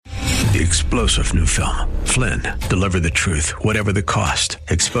The explosive new film, Flynn, deliver the truth, whatever the cost,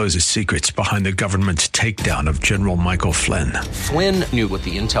 exposes secrets behind the government's takedown of General Michael Flynn. Flynn knew what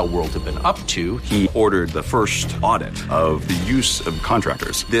the intel world had been up to. He ordered the first audit of the use of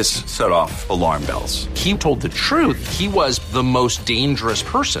contractors. This set off alarm bells. He told the truth. He was the most dangerous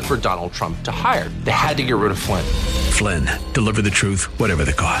person for Donald Trump to hire. They had to get rid of Flynn. Flynn, deliver the truth, whatever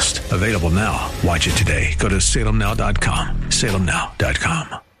the cost. Available now. Watch it today. Go to salemnow.com.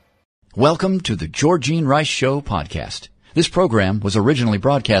 salemnow.com. Welcome to the Georgene Rice Show podcast. This program was originally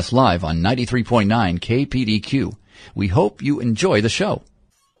broadcast live on 93.9 KPDQ. We hope you enjoy the show.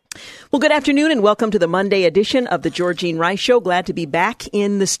 Well, good afternoon and welcome to the Monday edition of the Georgene Rice Show. Glad to be back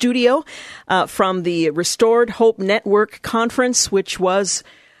in the studio from the Restored Hope Network conference, which was,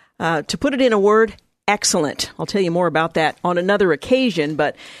 to put it in a word, excellent. I'll tell you more about that on another occasion,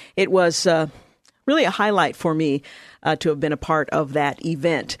 but it was really a highlight for me to have been a part of that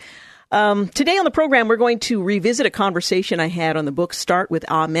event. Today on the program, we're going to revisit a conversation I had on the book Start with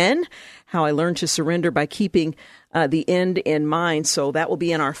Amen, How I Learned to Surrender by Keeping the End in Mind. So that will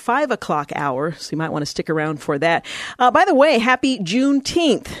be in our 5 o'clock hour, so you might want to stick around for that. By the way, happy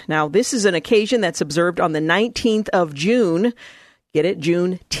Juneteenth. Now, this is an occasion that's observed on the 19th of June. Get it?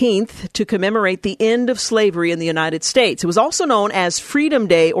 Juneteenth, to commemorate the end of slavery in the United States. It was also known as Freedom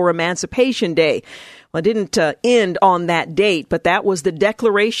Day or Emancipation Day. Well, it didn't end on that date, but that was the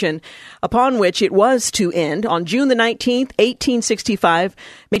declaration upon which it was to end. On June the 19th, 1865,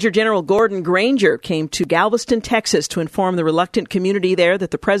 Major General Gordon Granger came to Galveston, Texas to inform the reluctant community there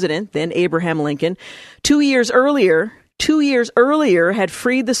that the president, then Abraham Lincoln, 2 years earlier, had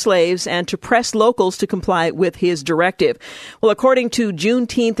freed the slaves and to press locals to comply with his directive. Well, according to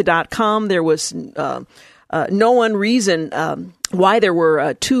Juneteenth.com, there was no one reason why there were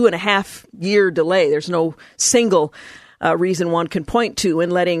a 2.5 year delay. There's no single reason one can point to in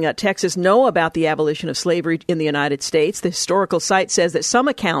letting Texas know about the abolition of slavery in the United States. The historical site says that some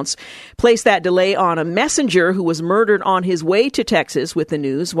accounts place that delay on a messenger who was murdered on his way to Texas with the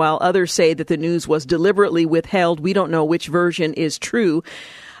news, while others say that the news was deliberately withheld. We don't know which version is true.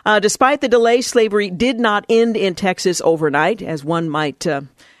 Despite the delay, slavery did not end in Texas overnight, as one might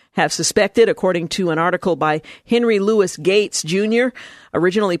have suspected, according to an article by Henry Louis Gates, Jr.,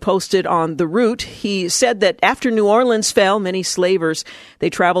 originally posted on The Root. He said that after New Orleans fell, many slavers, they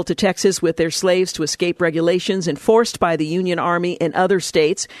traveled to Texas with their slaves to escape regulations enforced by the Union Army in other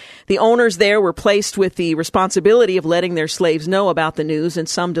states. The owners there were placed with the responsibility of letting their slaves know about the news, and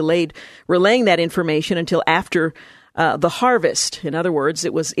some delayed relaying that information until after the harvest. In other words,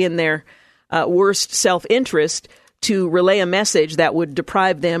 it was in their worst self-interest to relay a message that would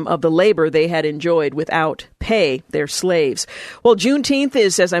deprive them of the labor they had enjoyed without pay, their slaves. Well, Juneteenth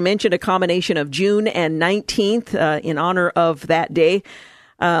is, as I mentioned, a combination of June and 19th in honor of that day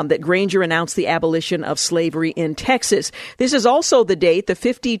that Granger announced the abolition of slavery in Texas. This is also the date, the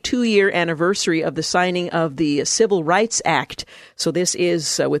 52-year anniversary of the signing of the Civil Rights Act. So this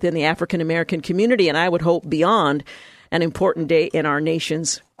is within the African American community, and I would hope beyond, an important day in our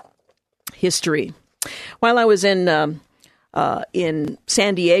nation's history. While I was in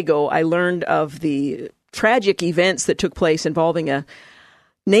San Diego, I learned of the tragic events that took place involving a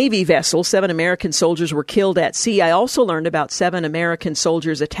Navy vessel. 7 American soldiers were killed at sea. I also learned about 7 American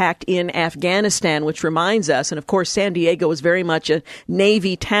soldiers attacked in Afghanistan, which reminds us, and of course, San Diego is very much a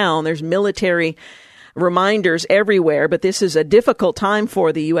Navy town. There's military reminders everywhere, but this is a difficult time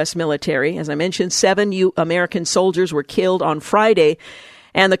for the U.S. military. As I mentioned, 7 American soldiers were killed on Friday,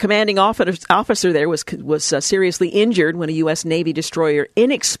 and the commanding officer there was seriously injured when a U.S. Navy destroyer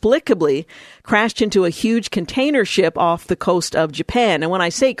inexplicably crashed into a huge container ship off the coast of Japan. And when I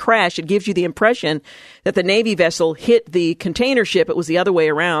say crash, it gives you the impression that the Navy vessel hit the container ship. It was the other way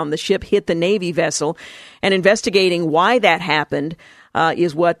around. The ship hit the Navy vessel. And investigating why that happened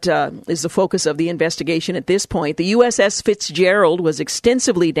is what is the focus of the investigation at this point. The USS Fitzgerald was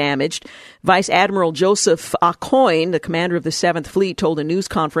extensively damaged. Vice Admiral Joseph Aucoin, the commander of the 7th Fleet, told a news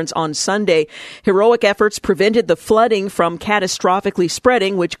conference on Sunday, heroic efforts prevented the flooding from catastrophically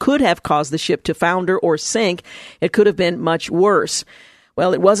spreading, which could have caused the ship to founder or sink. It could have been much worse.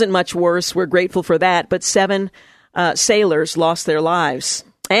 Well, it wasn't much worse. We're grateful for that. But 7 sailors lost their lives.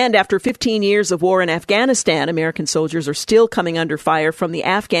 And after 15 years of war in Afghanistan, American soldiers are still coming under fire from the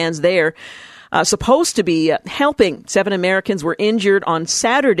Afghans there, supposed to be helping. 7 Americans were injured on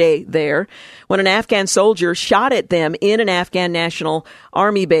Saturday there when an Afghan soldier shot at them in an Afghan National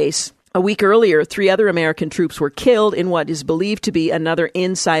Army base. A week earlier, 3 other American troops were killed in what is believed to be another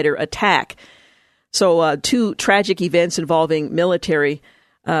insider attack. So 2 tragic events involving military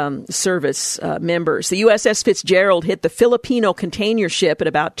service members. The USS Fitzgerald hit the Filipino container ship at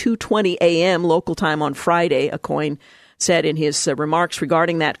about 2:20 a.m. local time on Friday, Aucoin said in his remarks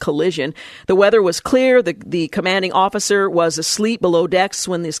regarding that collision. The weather was clear. The commanding officer was asleep below decks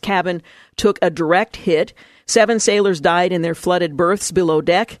when this cabin took a direct hit. 7 sailors died in their flooded berths below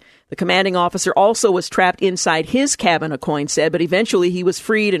deck. The commanding officer also was trapped inside his cabin, Aucoin said, but eventually he was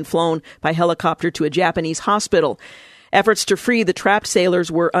freed and flown by helicopter to a Japanese hospital. Efforts to free the trapped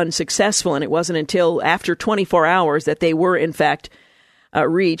sailors were unsuccessful, and it wasn't until after 24 hours that they were, in fact,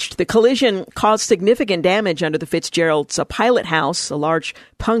 reached. The collision caused significant damage under the Fitzgerald's pilot house, a large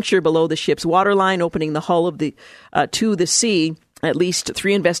puncture below the ship's waterline, opening the hull of to the sea. At least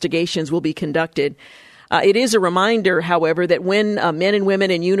 3 investigations will be conducted. It is a reminder, however, that when men and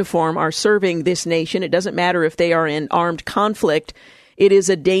women in uniform are serving this nation, it doesn't matter if they are in armed conflict, it is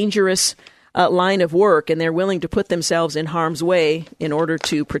a dangerous line of work, and they're willing to put themselves in harm's way in order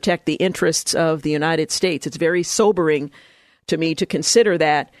to protect the interests of the United States. It's very sobering to me to consider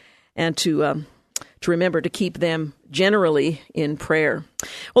that and to remember to keep them generally in prayer.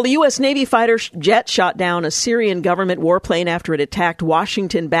 Well, the U.S. Navy fighter jet shot down a Syrian government warplane after it attacked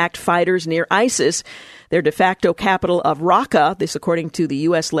Washington-backed fighters near ISIS, their de facto capital of Raqqa, this according to the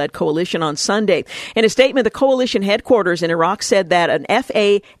U.S.-led coalition on Sunday. In a statement, the coalition headquarters in Iraq said that an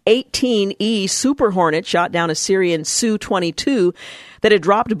Fa-18E Super Hornet shot down a Syrian Su-22 that had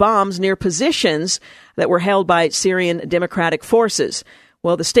dropped bombs near positions that were held by Syrian Democratic forces.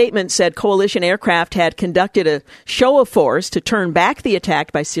 Well, the statement said coalition aircraft had conducted a show of force to turn back the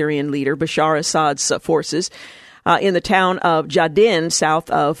attack by Syrian leader Bashar Assad's forces in the town of Jadin, south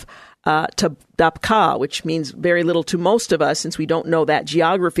of Tabqa, which means very little to most of us since we don't know that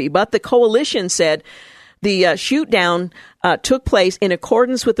geography. But the coalition said the shoot-down took place in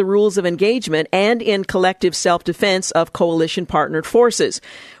accordance with the rules of engagement and in collective self-defense of coalition-partnered forces.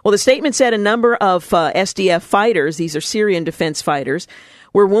 Well, the statement said a number of SDF fighters, these are Syrian defense fighters,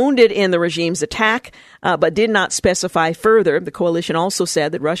 were wounded in the regime's attack, but did not specify further. The coalition also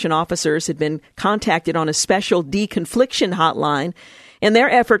said that Russian officers had been contacted on a special deconfliction hotline in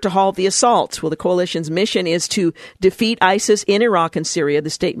their effort to halt the assaults. Well, the coalition's mission is to defeat ISIS in Iraq and Syria, the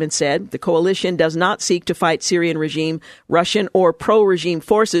statement said. The coalition does not seek to fight Syrian regime, Russian or pro-regime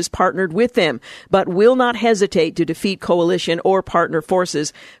forces partnered with them, but will not hesitate to defeat coalition or partner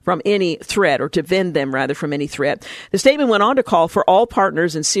forces from any threat, or to defend them, rather, from any threat. The statement went on to call for all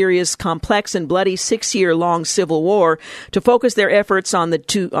partners in Syria's complex and bloody 6-year-long civil war to focus their efforts on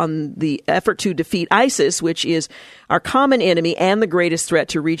the effort to defeat ISIS, which is our common enemy and the greatest threat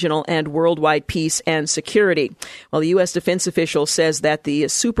to regional and worldwide peace and security. Well, the U.S. defense official says that the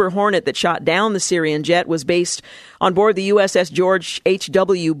Super Hornet that shot down the Syrian jet was based on board the USS George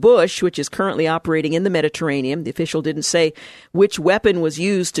H.W. Bush, which is currently operating in the Mediterranean. The official didn't say which weapon was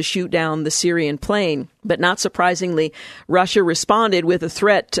used to shoot down the Syrian plane. But not surprisingly, Russia responded with a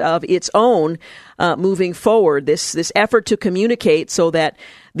threat of its own moving forward. This effort to communicate so that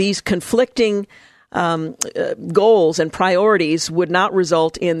these conflicting goals and priorities would not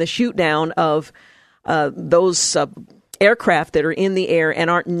result in the shoot down of those aircraft that are in the air and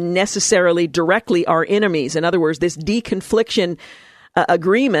aren't necessarily directly our enemies. In other words, this deconfliction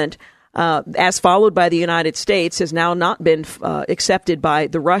agreement, as followed by the United States, has now not been accepted by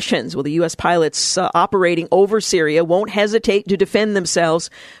the Russians. Well, the U.S. pilots operating over Syria won't hesitate to defend themselves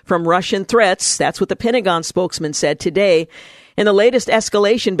from Russian threats. That's what the Pentagon spokesman said today. In the latest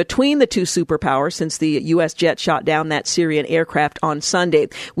escalation between the two superpowers since the U.S. jet shot down that Syrian aircraft on Sunday,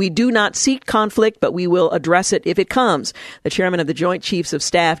 we do not seek conflict, but we will address it if it comes. The chairman of the Joint Chiefs of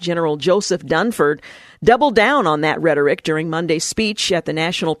Staff, General Joseph Dunford, doubled down on that rhetoric during Monday's speech at the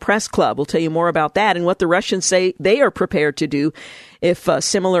National Press Club. We'll tell you more about that and what the Russians say they are prepared to do if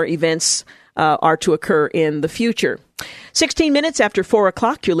similar events are to occur in the future. 16 minutes after 4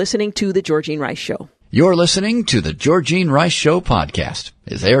 o'clock, you're listening to The Georgene Rice Show. You're listening to the Georgene Rice Show podcast.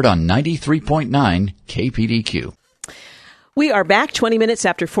 It's aired on 93.9 KPDQ. We are back 20 minutes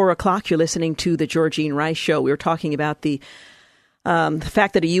after 4 o'clock. You're listening to the Georgene Rice Show. We were talking about the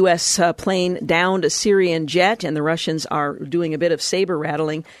fact that a U.S. plane downed a Syrian jet, and the Russians are doing a bit of saber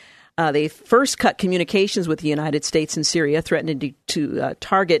rattling. They first cut communications with the United States in Syria, threatening to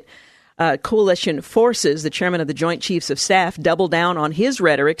target coalition forces. The chairman of the Joint Chiefs of Staff doubled down on his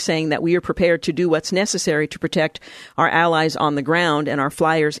rhetoric, saying that we are prepared to do what's necessary to protect our allies on the ground and our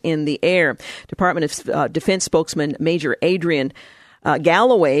flyers in the air. Department of Defense spokesman Major Adrian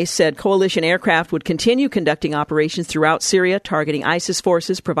Galloway said coalition aircraft would continue conducting operations throughout Syria, targeting ISIS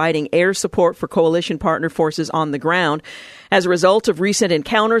forces, providing air support for coalition partner forces on the ground. As a result of recent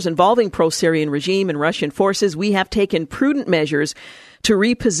encounters involving pro-Syrian regime and Russian forces, we have taken prudent measures to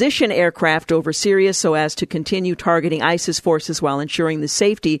reposition aircraft over Syria so as to continue targeting ISIS forces while ensuring the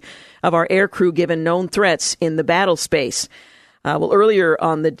safety of our aircrew given known threats in the battle space. Earlier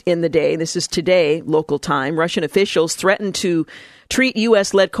in the day, this is today, local time, Russian officials threatened to treat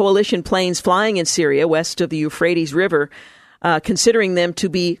U.S.-led coalition planes flying in Syria west of the Euphrates River, considering them to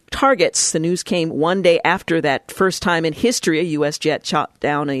be targets. The news came one day after that first time in history a U.S. jet shot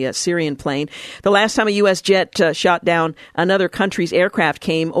down a Syrian plane. The last time a U.S. jet shot down another country's aircraft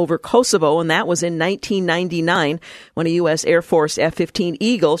came over Kosovo, and that was in 1999 when a U.S. Air Force F-15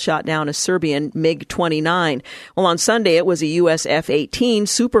 Eagle shot down a Serbian MiG-29. Well, on Sunday, it was a U.S. F-18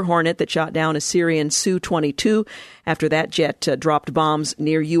 Super Hornet that shot down a Syrian Su-22 after that jet dropped bombs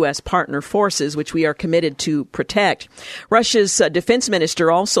near U.S. partner forces, which we are committed to protect. Russia's defense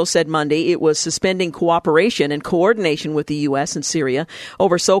minister also said Monday it was suspending cooperation and coordination with the U.S. and Syria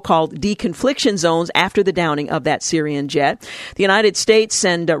over so-called deconfliction zones after the downing of that Syrian jet. The United States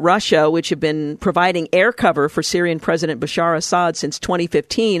and Russia, which have been providing air cover for Syrian President Bashar Assad since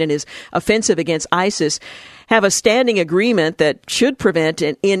 2015 and his offensive against ISIS, have a standing agreement that should prevent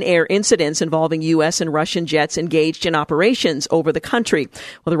in-air incidents involving U.S. and Russian jets engaged in operations over the country.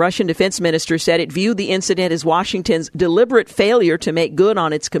 Well, the Russian defense minister said it viewed the incident as Washington's deliberate failure to make good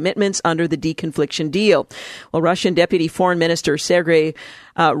on its commitments under the deconfliction deal. Well, Russian Deputy Foreign Minister Sergei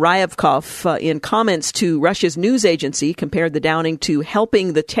Ryabkov, in comments to Russia's news agency, compared the downing to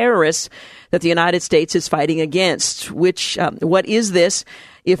helping the terrorists that the United States is fighting against. What is this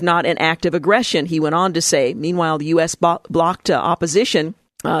if not an act of aggression, he went on to say. Meanwhile, the U.S. blocked opposition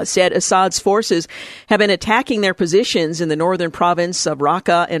said Assad's forces have been attacking their positions in the northern province of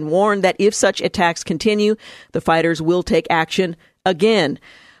Raqqa and warned that if such attacks continue, the fighters will take action again.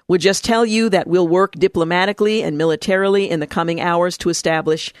 Would just tell you that we'll work diplomatically and militarily in the coming hours to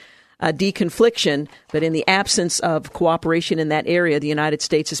establish a deconfliction, but in the absence of cooperation in that area, the United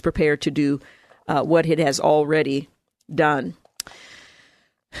States is prepared to do what it has already done.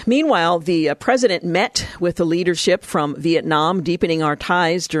 Meanwhile, the president met with the leadership from Vietnam, deepening our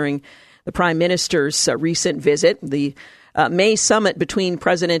ties during the prime minister's recent visit. The May summit between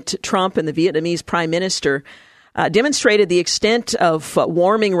President Trump and the Vietnamese prime minister demonstrated the extent of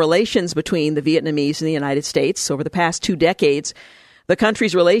warming relations between the Vietnamese and the United States. Over the past 2 decades, the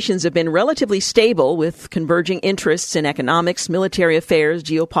country's relations have been relatively stable, with converging interests in economics, military affairs,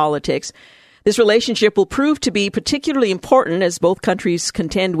 geopolitics. This relationship will prove to be particularly important as both countries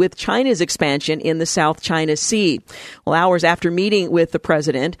contend with China's expansion in the South China Sea. Well, hours after meeting with the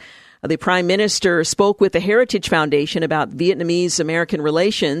president, the prime minister spoke with the Heritage Foundation about Vietnamese-American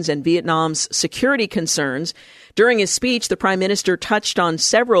relations and Vietnam's security concerns. During his speech, the prime minister touched on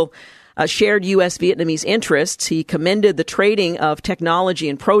several shared U.S.-Vietnamese interests. He commended the trading of technology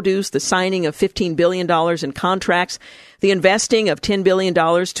and produce, the signing of $15 billion in contracts, the investing of $10 billion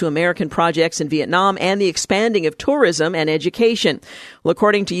to American projects in Vietnam, and the expanding of tourism and education. Well,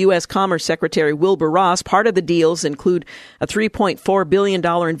 according to U.S. Commerce Secretary Wilbur Ross, part of the deals include a $3.4 billion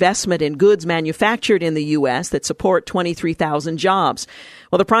investment in goods manufactured in the U.S. that support 23,000 jobs.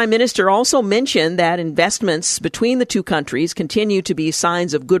 Well, the prime minister also mentioned that investments between the two countries continue to be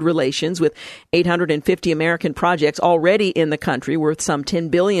signs of good relations, with 850 American projects already in the country worth some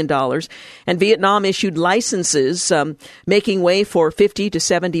 $10 billion. And Vietnam issued licenses making way for $50 to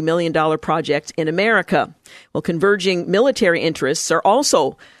 $70 million projects in America. Well, converging military interests are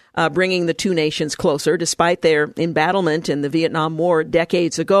also bringing the two nations closer, despite their embattlement in the Vietnam War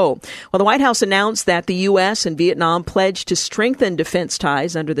decades ago. Well, the White House announced that the U.S. and Vietnam pledged to strengthen defense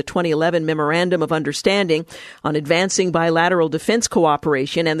ties under the 2011 Memorandum of Understanding on Advancing Bilateral Defense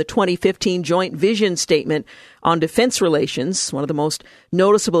Cooperation and the 2015 Joint Vision Statement on Defense Relations. One of the most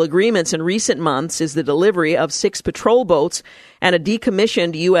noticeable agreements in recent months is the delivery of 6 patrol boats and a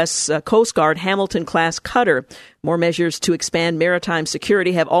decommissioned U.S. Coast Guard Hamilton-class cutter. More measures to expand maritime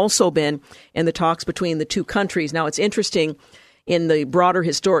security have also been in the talks between the two countries. Now, it's interesting in the broader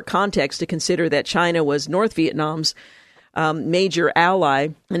historic context to consider that China was North Vietnam's major ally,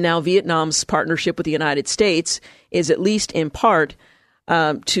 and now Vietnam's partnership with the United States is, at least in part,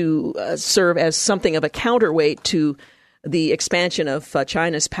 to serve as something of a counterweight to the expansion of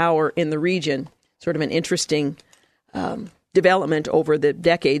China's power in the region. Sort of an interesting development over the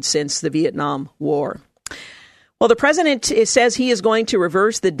decades since the Vietnam War. Well, the president says he is going to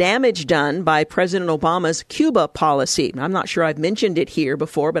reverse the damage done by President Obama's Cuba policy. I'm not sure I've mentioned it here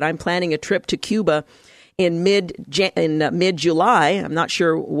before, but I'm planning a trip to Cuba in mid-July. I'm not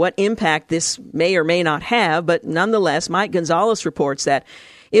sure what impact this may or may not have, but nonetheless, Mike Gonzalez reports that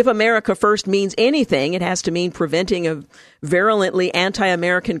if America First means anything, it has to mean preventing a virulently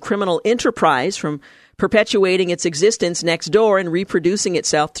anti-American criminal enterprise from perpetuating its existence next door and reproducing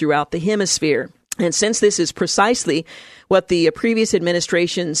itself throughout the hemisphere. And since this is precisely what the previous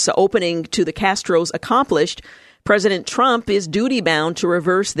administration's opening to the Castros accomplished, President Trump is duty-bound to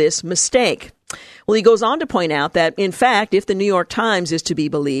reverse this mistake. Well, he goes on to point out that, in fact, if the New York Times is to be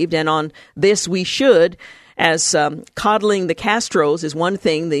believed, and on this we should, as coddling the Castros is one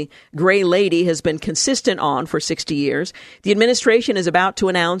thing the Gray Lady has been consistent on for 60 years, the administration is about to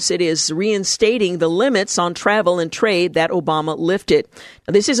announce it is reinstating the limits on travel and trade that Obama lifted.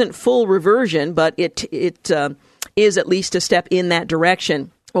 Now, this isn't full reversion, but it is at least a step in that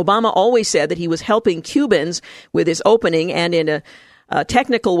direction. Obama always said that he was helping Cubans with his opening, and in a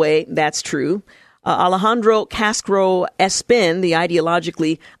technical way, that's true. Alejandro Castro Espin, the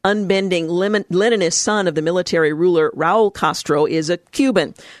ideologically unbending Leninist son of the military ruler Raul Castro, is a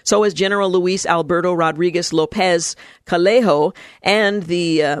Cuban. So is General Luis Alberto Rodriguez Lopez Calejo and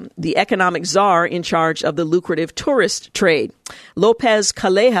the economic czar in charge of the lucrative tourist trade. Lopez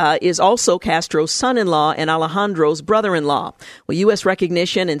Caleja is also Castro's son-in-law and Alejandro's brother-in-law. Well, U.S.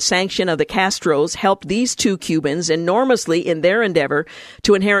 recognition and sanction of the Castros helped these two Cubans enormously in their endeavor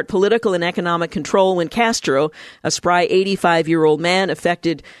to inherit political and economic control when Castro, a spry 85-year-old man,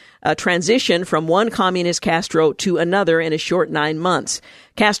 effected a transition from one communist Castro to another in a short 9 months.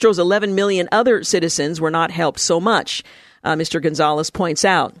 Castro's 11 million other citizens were not helped so much, Mr. Gonzalez points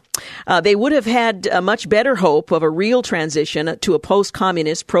out. They would have had a much better hope of a real transition to a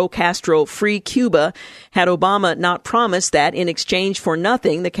post-communist, pro-Castro free Cuba had Obama not promised that in exchange for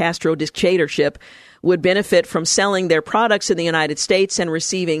nothing, the Castro dictatorship would benefit from selling their products in the United States and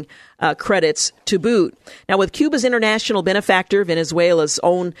receiving credits to boot. Now, with Cuba's international benefactor, Venezuela's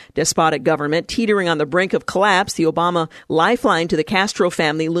own despotic government, teetering on the brink of collapse, the Obama lifeline to the Castro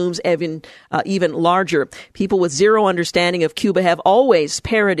family looms even larger. People with zero understanding of Cuba have always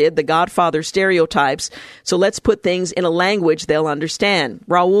parroted the Godfather stereotypes, so let's put things in a language they'll understand.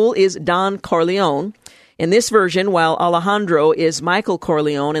 Raul is Don Corleone. In this version, while Alejandro is Michael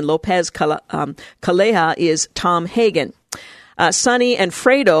Corleone and Lopez Caleja is Tom Hagen. Sonny and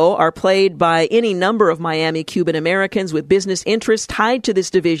Fredo are played by any number of Miami Cuban Americans with business interests tied to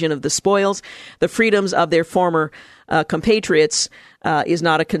this division of the spoils. The freedoms of their former compatriots is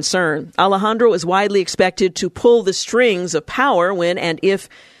not a concern. Alejandro is widely expected to pull the strings of power when and if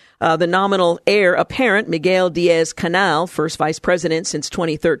the nominal heir apparent, Miguel Diaz-Canel, first vice president since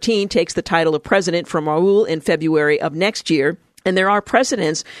 2013, takes the title of president from Raul in February of next year. And there are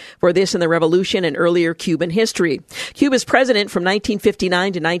precedents for this in the revolution and earlier Cuban history. Cuba's president from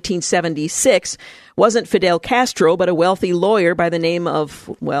 1959 to 1976 wasn't Fidel Castro, but a wealthy lawyer by the name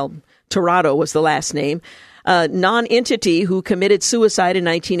of, Tirado was the last name, a non-entity who committed suicide in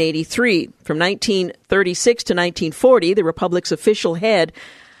 1983. From 1936 to 1940, the republic's official head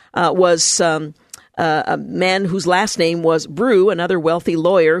was a man whose last name was Bru, another wealthy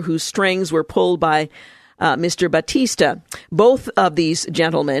lawyer whose strings were pulled by Mr. Batista. Both of these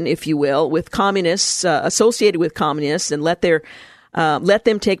gentlemen, if you will, with communists, associated with communists, and let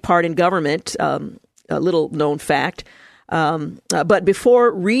them take part in government, a little known fact. But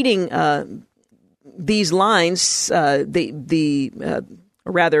before reading these lines, reading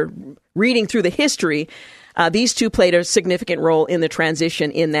through the history, these two played a significant role in the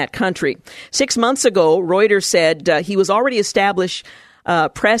transition in that country. 6 months ago, Reuters said he was already established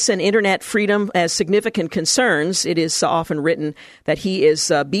press and internet freedom as significant concerns. It is often written that he is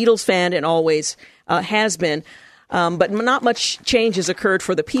a Beatles fan and always has been. But not much change has occurred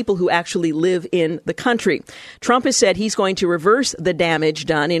for the people who actually live in the country. Trump has said he's going to reverse the damage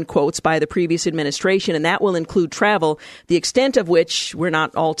done, in quotes, by the previous administration, and that will include travel, the extent of which we're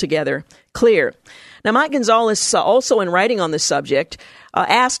not altogether clear. Now, Mike Gonzalez, also in writing on this subject,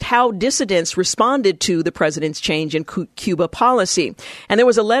 asked how dissidents responded to the president's change in Cuba policy. And there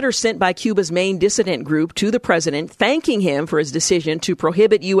was a letter sent by Cuba's main dissident group to the president thanking him for his decision to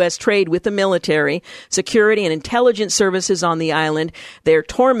prohibit U.S. trade with the military, security, and intelligence services on the island, their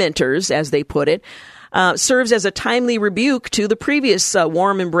tormentors, as they put it. Serves as a timely rebuke to the previous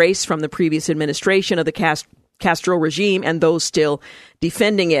warm embrace from the previous administration of the Castro regime and those still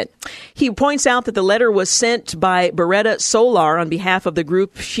defending it. He points out that the letter was sent by Beretta Solar on behalf of the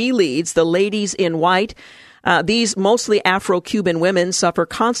group she leads, the Ladies in White. These mostly Afro-Cuban women suffer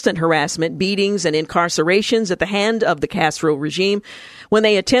constant harassment, beatings, and incarcerations at the hand of the Castro regime when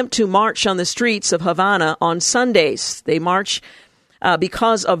they attempt to march on the streets of Havana on Sundays. They march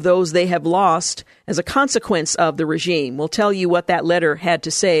because of those they have lost as a consequence of the regime. We'll tell you what that letter had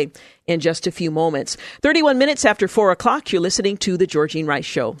to say in just a few moments. 31 minutes after 4 o'clock, you're listening to The Georgene Rice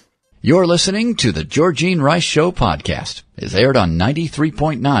Show. You're listening to the Georgene Rice Show podcast. It's aired on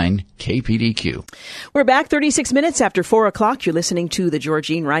 93.9 KPDQ. We're back 36 minutes after 4 o'clock. You're listening to the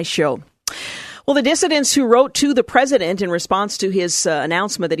Georgene Rice Show. Well, the dissidents who wrote to the president in response to his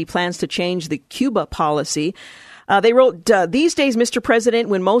announcement that he plans to change the Cuba policy, they wrote, these days, Mr. President,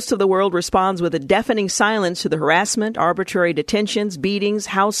 when most of the world responds with a deafening silence to the harassment, arbitrary detentions, beatings,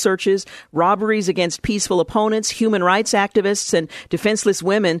 house searches, robberies against peaceful opponents, human rights activists, and defenseless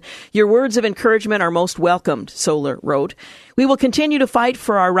women, your words of encouragement are most welcomed, Solar wrote. We will continue to fight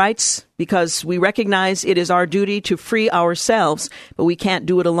for our rights because we recognize it is our duty to free ourselves, but we can't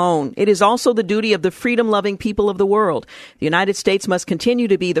do it alone. It is also the duty of the freedom-loving people of the world. The United States must continue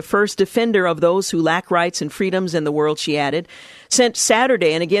to be the first defender of those who lack rights and freedoms in the world, she added. Sent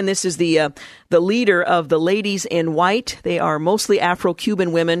Saturday, and again, this is the leader of the Ladies in White. They are mostly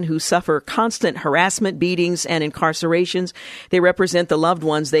Afro-Cuban women who suffer constant harassment, beatings, and incarcerations. They represent the loved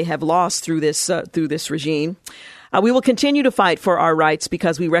ones they have lost through this regime. We will continue to fight for our rights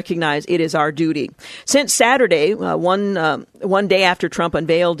because we recognize it is our duty. Since Saturday, one day after Trump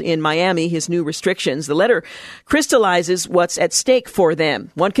unveiled in Miami his new restrictions, the letter crystallizes what's at stake for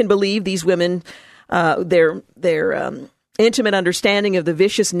them. One can believe these women, their intimate understanding of the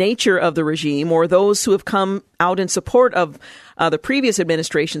vicious nature of the regime, or those who have come out in support of the previous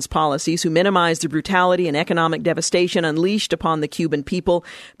administration's policies, who minimized the brutality and economic devastation unleashed upon the Cuban people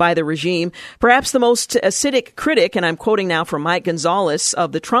by the regime. Perhaps the most acidic critic, and I'm quoting now from Mike Gonzalez,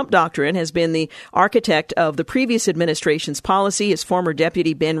 of the Trump doctrine has been the architect of the previous administration's policy, his former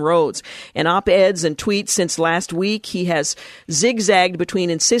deputy Ben Rhodes. In op-eds and tweets since last week, he has zigzagged between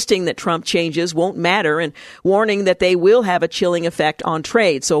insisting that Trump changes won't matter and warning that they will have a chilling effect on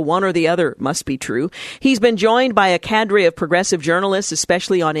trade. So one or the other must be true. He's been joined by a cadre of progressive journalists,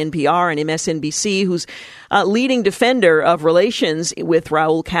 especially on NPR and MSNBC, whose leading defender of relations with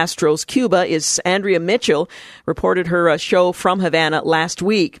Raul Castro's Cuba is Andrea Mitchell, reported her show from Havana last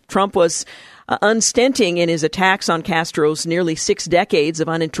week. Trump was unstinting in his attacks on Castro's nearly 6 decades of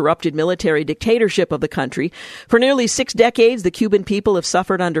uninterrupted military dictatorship of the country. For nearly 6 decades, the Cuban people have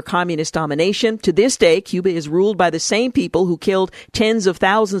suffered under communist domination. To this day, Cuba is ruled by the same people who killed tens of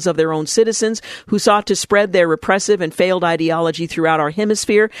thousands of their own citizens, who sought to spread their repressive and failed ideology throughout our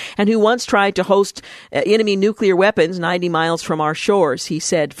hemisphere, and who once tried to host enemy nuclear weapons 90 miles from our shores, he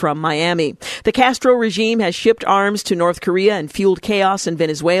said from Miami. The Castro regime has shipped arms to North Korea and fueled chaos in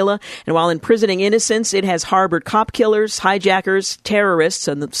Venezuela, and while imprisoning innocents, it has harbored cop killers, hijackers, terrorists,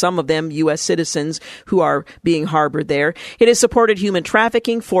 and some of them U.S. citizens who are being harbored there. It has supported human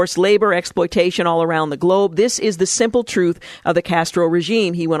trafficking, forced labor, exploitation all around the globe. This is the simple truth of the Castro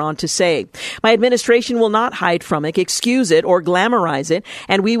regime, he went on to say. My administration will not hide from it, excuse it, or glamorize it,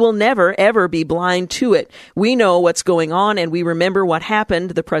 and we will never, ever be blind to it. We know what's going on, and we remember what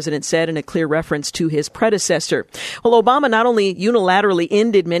happened, the president said in a clear reference to his predecessor. Well, Obama not only unilaterally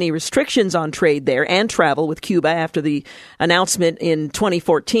ended many restrictions on trade there and travel with Cuba after the announcement in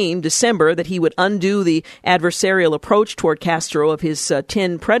 2014, December, that he would undo the adversarial approach toward Castro of his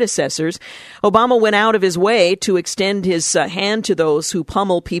 10 predecessors. Obama went out of his way to extend his hand to those who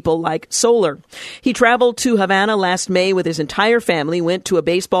pummel people like Solar. He traveled to Havana last May with his entire family, went to a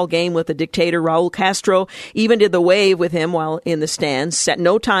baseball game with the dictator Raul Castro, even did the wave with him while in the stands. At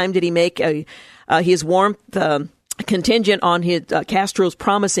no time did he make his warmth contingent on his Castro's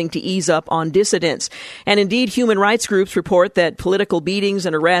promising to ease up on dissidents. And indeed, human rights groups report that political beatings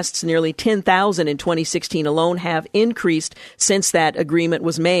and arrests, nearly 10,000 in 2016 alone, have increased since that agreement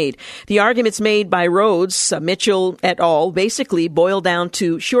was made. The arguments made by Rhodes, Mitchell et al. Basically boil down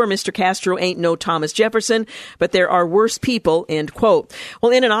to, sure, Mr. Castro ain't no Thomas Jefferson, but there are worse people, end quote.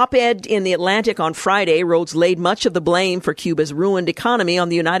 Well, in an op-ed in The Atlantic on Friday, Rhodes laid much of the blame for Cuba's ruined economy on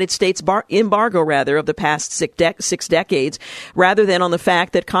the United States embargo of the past 6 decades, rather than on the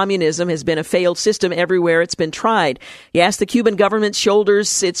fact that communism has been a failed system everywhere it's been tried. Yes, the Cuban government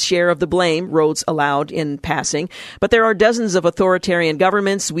shoulders its share of the blame, Rhodes allowed in passing, but there are dozens of authoritarian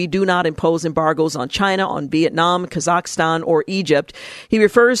governments. We do not impose embargoes on China, on Vietnam, Kazakhstan, or Egypt. He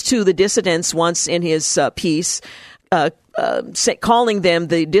refers to the dissidents once in his piece, calling them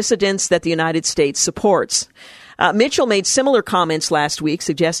the dissidents that the United States supports. Mitchell made similar comments last week,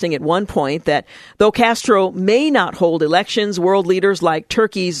 suggesting at one point that though Castro may not hold elections, world leaders like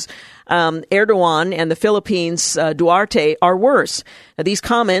Turkey's Erdogan and the Philippines' Duterte are worse. Now, these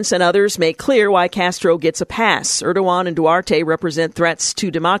comments and others make clear why Castro gets a pass. Erdogan and Duterte represent threats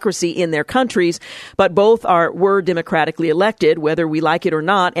to democracy in their countries, but both were democratically elected, whether we like it or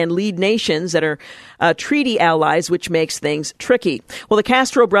not, and lead nations that are treaty allies, which makes things tricky. Well, the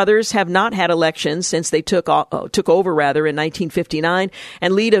Castro brothers have not had elections since they took over in 1959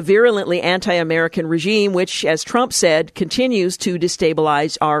 and lead a virulently anti-American regime, which, as Trump said, continues to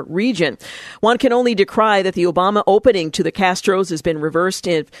destabilize our region. One can only decry that the Obama opening to the Castros has been reversed.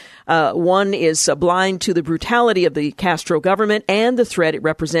 One is blind to the brutality of the Castro government and the threat it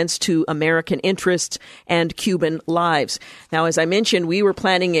represents to American interests and Cuban lives. Now, as I mentioned, we were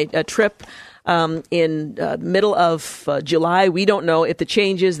planning a trip in middle of July. We don't know if the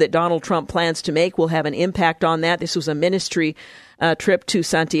changes that Donald Trump plans to make will have an impact on that. This was a ministry trip to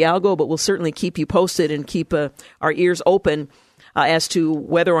Santiago, but we'll certainly keep you posted and keep our ears open as to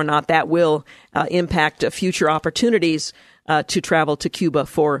whether or not that will impact future opportunities to travel to Cuba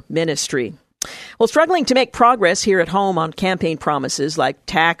for ministry. Well, struggling to make progress here at home on campaign promises like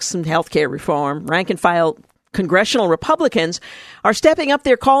tax and health care reform, rank and file congressional Republicans are stepping up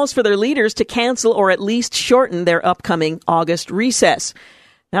their calls for their leaders to cancel or at least shorten their upcoming August recess.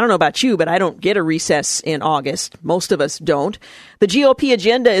 I don't know about you, but I don't get a recess in August. Most of us don't. The GOP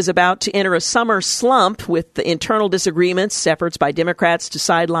agenda is about to enter a summer slump with the internal disagreements, efforts by Democrats to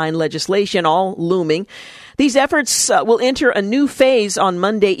sideline legislation all looming. These efforts will enter a new phase on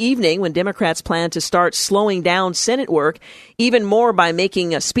Monday evening when Democrats plan to start slowing down Senate work even more by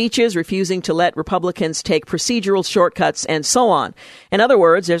making speeches, refusing to let Republicans take procedural shortcuts, and so on. In other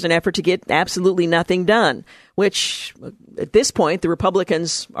words, there's an effort to get absolutely nothing done, which at this point the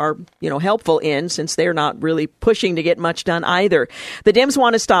Republicans are, helpful in, since they're not really pushing to get much done either. The Dems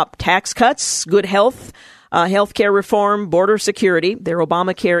want to stop tax cuts, good health care reform, border security. Their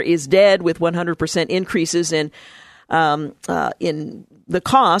Obamacare is dead, with 100% increases in the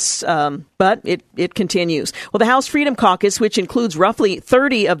costs, but it continues. Well, the House Freedom Caucus, which includes roughly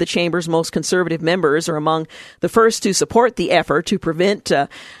 30 of the chamber's most conservative members, are among the first to support the effort to prevent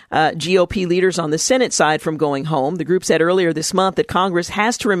GOP leaders on the Senate side from going home. The group said earlier this month that Congress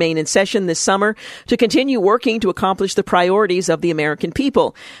has to remain in session this summer to continue working to accomplish the priorities of the American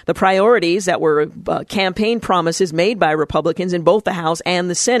people. The priorities that were campaign promises made by Republicans in both the House and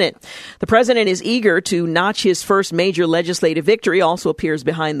the Senate. The president is eager to notch his first major legislative victory, also appears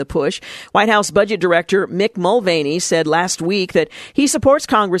behind the push. White House Budget Director Mick Mulvaney said last week that he supports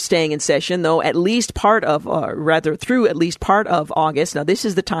Congress staying in session, though through at least part of August. Now, this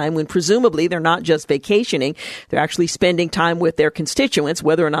is the time when presumably they're not just vacationing, they're actually spending time with their constituents,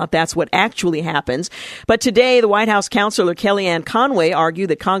 whether or not that's what actually happens. But today, the White House counselor Kellyanne Conway argued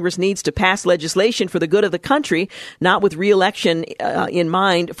that Congress needs to pass legislation for the good of the country, not with re-election in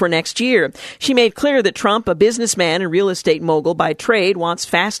mind for next year. She made clear that Trump, a businessman and real estate mogul by trade, wants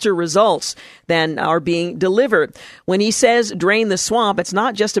faster results than are being delivered. When he says drain the swamp, it's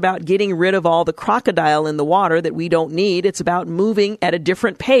not just about getting rid of all the crocodile in the water that we don't need. It's about moving at a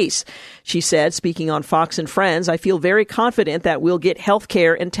different pace. She said, speaking on Fox and Friends, I feel very confident that we'll get health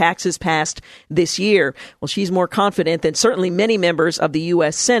care and taxes passed this year. Well, she's more confident than certainly many members of the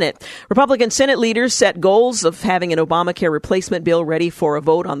U.S. Senate. Republican Senate leaders set goals of having an Obamacare replacement bill ready for a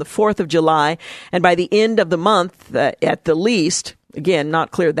vote on the 4th of July. And by the end of the month, at the least, again,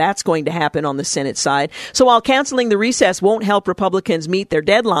 not clear that's going to happen on the Senate side. So while canceling the recess won't help Republicans meet their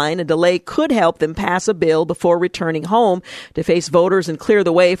deadline, a delay could help them pass a bill before returning home to face voters and clear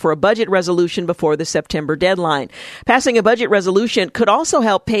the way for a budget resolution before the September deadline. Passing a budget resolution could also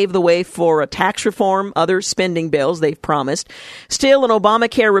help pave the way for a tax reform, other spending bills they've promised. Still, an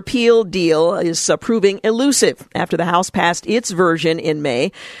Obamacare repeal deal is proving elusive after the House passed its version in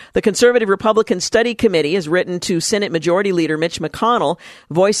May. The Conservative Republican Study Committee has written to Senate Majority Leader Mitch McConnell,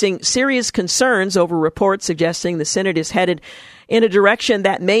 voicing serious concerns over reports suggesting the Senate is headed in a direction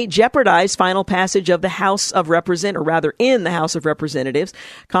that may jeopardize final passage of the House of Representatives, or rather in the House of Representatives.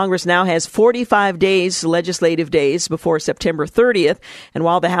 Congress now has 45 days, legislative days, before September 30th. And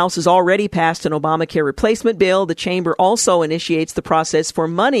while the House has already passed an Obamacare replacement bill, the chamber also initiates the process for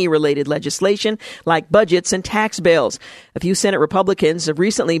money-related legislation like budgets and tax bills. A few Senate Republicans have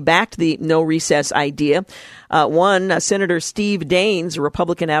recently backed the no recess idea. Senator Steve Daines, a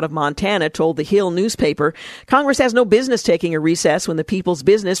Republican out of Montana, told the Hill newspaper, Congress has no business taking a recess when the people's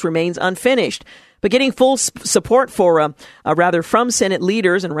business remains unfinished. But getting full support for from Senate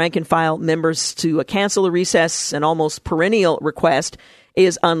leaders and rank and file members to cancel a recess, an almost perennial request,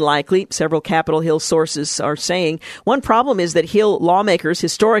 is unlikely. Several Capitol Hill sources are saying one problem is that Hill lawmakers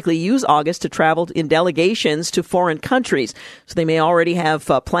historically use August to travel in delegations to foreign countries. So they may already have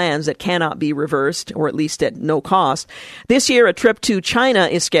plans that cannot be reversed, or at least at no cost. This year, a trip to China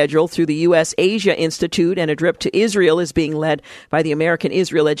is scheduled through the U.S. Asia Institute, and a trip to Israel is being led by the American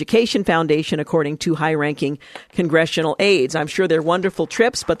Israel Education Foundation, according to high-ranking congressional aides. I'm sure they're wonderful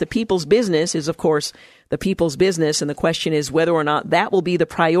trips, but the people's business is, of course, the people's business, and the question is whether or not that will be the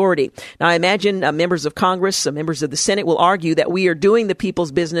priority. Now, I imagine members of Congress, members of the Senate will argue that we are doing the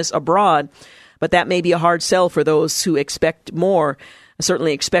people's business abroad, but that may be a hard sell for those who expect more,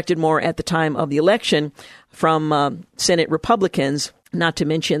 certainly expected more at the time of the election from Senate Republicans, not to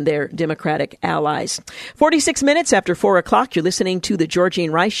mention their Democratic allies. 46 minutes after 4 o'clock, you're listening to The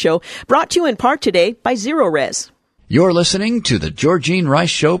Georgene Rice Show, brought to you in part today by Zero Res. You're listening to the Georgene Rice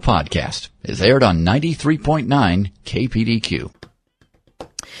Show podcast. It's aired on 93.9 KPDQ.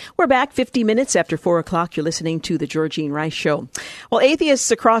 We're back 50 minutes after 4 o'clock. You're listening to the Georgene Rice Show. Well,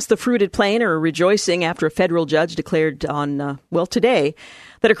 atheists across the fruited plain are rejoicing after a federal judge declared on, today,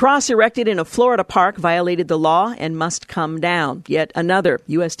 that a cross erected in a Florida park violated the law and must come down. Yet another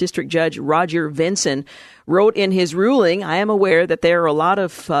U.S. District Judge Roger Vinson wrote in his ruling, I am aware that there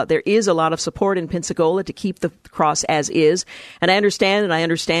is a lot of support in Pensacola to keep the cross as is, and I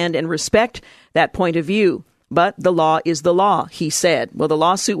understand and respect that point of view. But the law is the law, he said. Well, the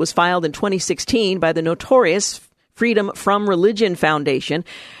lawsuit was filed in 2016 by the notorious Freedom from Religion Foundation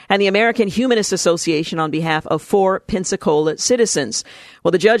and the American Humanist Association on behalf of 4 Pensacola citizens.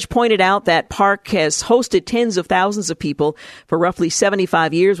 Well, the judge pointed out that park has hosted tens of thousands of people for roughly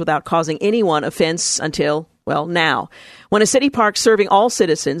 75 years without causing anyone offense until, well, now. When a city park serving all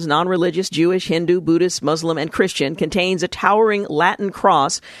citizens, non-religious, Jewish, Hindu, Buddhist, Muslim, and Christian, contains a towering Latin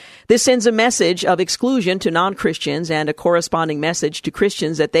cross, this sends a message of exclusion to non-Christians and a corresponding message to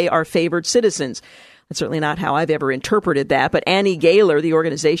Christians that they are favored citizens. That's certainly not how I've ever interpreted that, but Annie Gaylor, the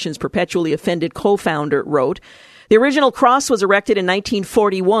organization's perpetually offended co-founder, wrote, the original cross was erected in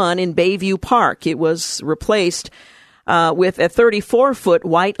 1941 in Bayview Park. It was replaced with a 34-foot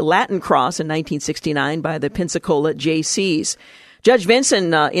white Latin cross in 1969 by the Pensacola JCs. Judge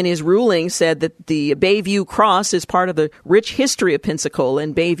Vinson, in his ruling, said that the Bayview Cross is part of the rich history of Pensacola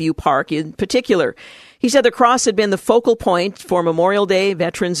and Bayview Park in particular. He said the cross had been the focal point for Memorial Day,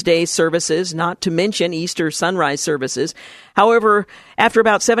 Veterans Day services, not to mention Easter sunrise services. However, after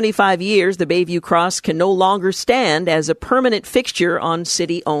about 75 years, the Bayview Cross can no longer stand as a permanent fixture on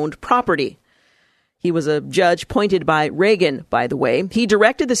city-owned property. He was a judge appointed by Reagan, by the way. He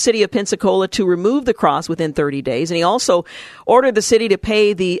directed the city of Pensacola to remove the cross within 30 days, and he also ordered the city to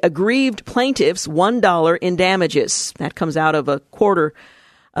pay the aggrieved plaintiffs $1 in damages. That comes out of a quarter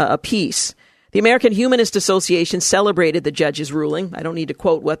apiece. The American Humanist Association celebrated the judge's ruling. I don't need to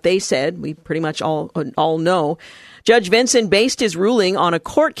quote what they said. We pretty much all know. Judge Vinson based his ruling on a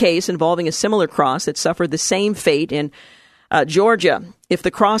court case involving a similar cross that suffered the same fate in Georgia. If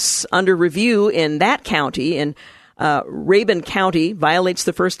the cross under review in that county, in Rabun County, violates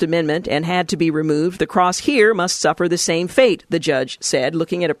the First Amendment and had to be removed, the cross here must suffer the same fate, the judge said,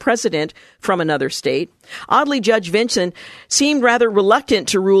 looking at a precedent from another state. Oddly, Judge Vinson seemed rather reluctant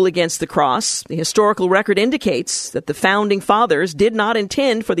to rule against the cross. The historical record indicates that the founding fathers did not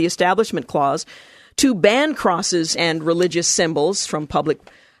intend for the Establishment Clause to ban crosses and religious symbols from public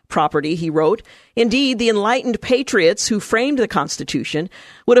property, he wrote. Indeed, the enlightened patriots who framed the Constitution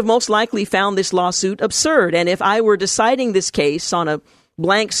would have most likely found this lawsuit absurd, and if I were deciding this case on a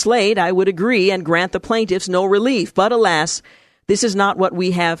blank slate, I would agree and grant the plaintiffs no relief. But alas, this is not what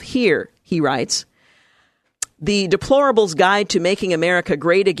we have here, he writes. The Deplorables Guide to Making America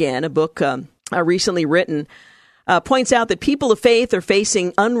Great Again, a book recently written, points out that people of faith are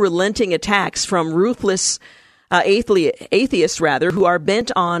facing unrelenting attacks from ruthless atheists, who are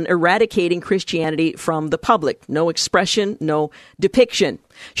bent on eradicating Christianity from the public. No expression, no depiction.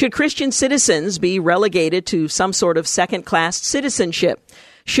 Should Christian citizens be relegated to some sort of second-class citizenship?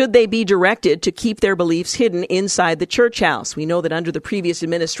 Should they be directed to keep their beliefs hidden inside the church house? We know that under the previous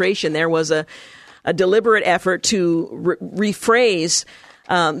administration, there was a deliberate effort to rephrase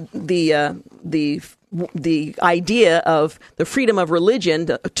the idea of the freedom of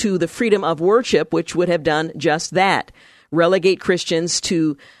religion to the freedom of worship, which would have done just that. Relegate Christians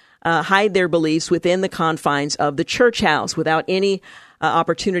to hide their beliefs within the confines of the church house without any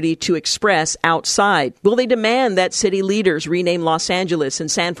opportunity to express outside. Will they demand that city leaders rename Los Angeles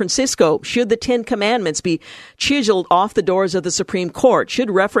and San Francisco? Should the 10 Commandments be chiseled off the doors of the Supreme Court?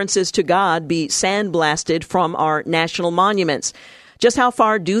 Should references to God be sandblasted from our national monuments? Just how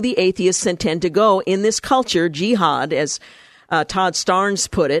far do the atheists intend to go in this culture jihad, as Todd Starnes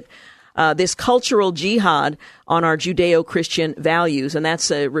put it, this cultural jihad on our Judeo-Christian values. And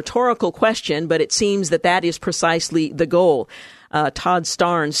that's a rhetorical question, but it seems that that is precisely the goal. Todd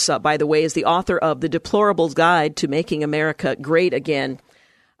Starnes, by the way, is the author of The Deplorables Guide to Making America Great Again,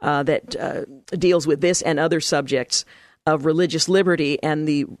 that deals with this and other subjects of religious liberty and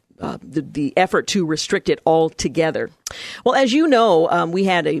the effort to restrict it altogether. Well, as you know, we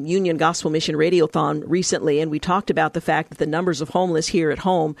had a Union Gospel Mission Radiothon recently, and we talked about the fact that the numbers of homeless here at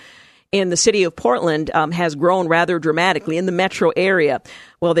home in the city of Portland has grown rather dramatically in the metro area.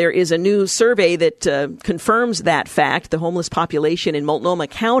 Well, there is a new survey that confirms that fact. The homeless population in Multnomah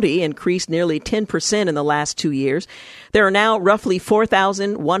County increased nearly 10% in the last 2 years. There are now roughly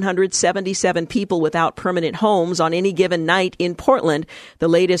 4,177 people without permanent homes on any given night in Portland, the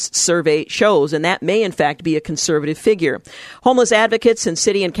latest survey shows, and that may in fact be a conservative figure. Homeless advocates and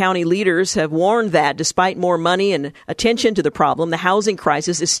city and county leaders have warned that despite more money and attention to the problem, the housing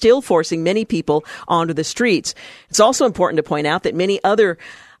crisis is still forcing many people onto the streets. It's also important to point out that many other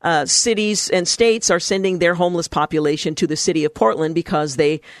cities and states are sending their homeless population to the city of Portland because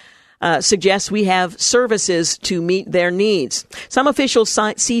they suggest we have services to meet their needs. Some officials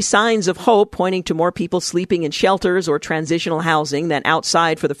see signs of hope, pointing to more people sleeping in shelters or transitional housing than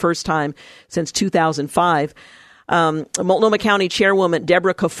outside for the first time since 2005. Multnomah County Chairwoman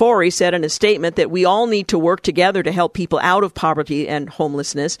Deborah Kafori said in a statement that we all need to work together to help people out of poverty and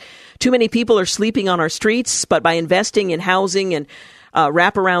homelessness. Too many people are sleeping on our streets, but by investing in housing and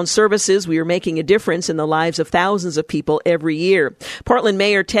wraparound services, we are making a difference in the lives of thousands of people every year. Portland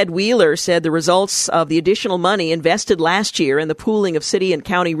Mayor Ted Wheeler said the results of the additional money invested last year and the pooling of city and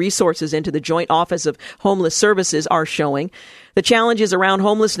county resources into the Joint Office of Homeless Services are showing. The challenges around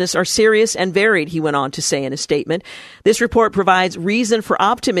homelessness are serious and varied, he went on to say in a statement. This report provides reason for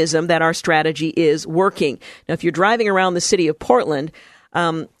optimism that our strategy is working. Now, if you're driving around the city of Portland,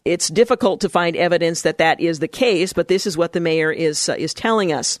 it's difficult to find evidence that that is the case, but this is what the mayor is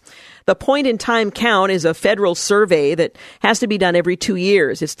telling us. The point-in-time count is a federal survey that has to be done every 2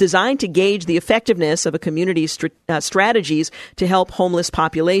 years. It's designed to gauge the effectiveness of a community's strategies to help homeless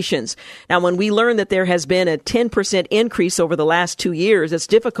populations. Now, when we learn that there has been a 10% increase over the last 2 years, it's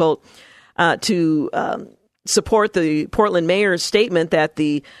difficult to support the Portland mayor's statement that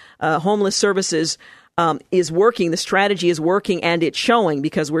the homeless services is working, the strategy is working, and it's showing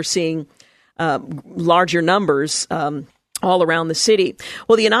because we're seeing larger numbers all around the city.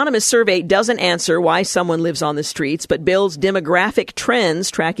 Well, the anonymous survey doesn't answer why someone lives on the streets, but builds demographic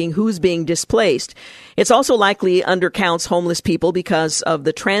trends tracking who's being displaced. It's also likely undercounts homeless people because of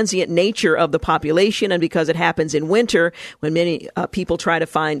the transient nature of the population and because it happens in winter when many people try to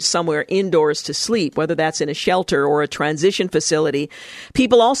find somewhere indoors to sleep, whether that's in a shelter or a transition facility.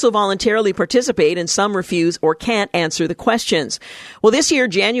 People also voluntarily participate and some refuse or can't answer the questions. Well, this year,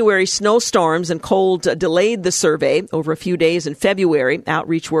 January snowstorms and cold delayed the survey. Over a few days in February,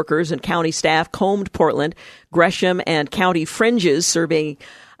 outreach workers and county staff combed Portland, Gresham, and county fringes, surveying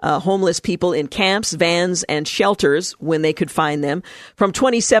homeless people in camps, vans, and shelters when they could find them. From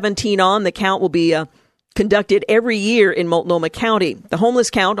 2017 on, the count will be conducted every year in Multnomah County. The homeless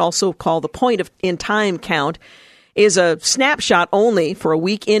count, also called the point-in-time count, is a snapshot only for a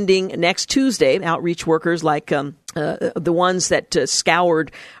week ending next Tuesday. Outreach workers like the ones that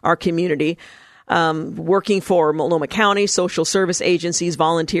scoured our community, working for Multnomah County, social service agencies,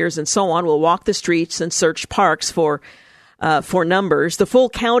 volunteers, and so on, will walk the streets and search parks for numbers. The full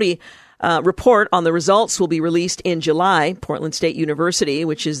county report on the results will be released in July. Portland State University,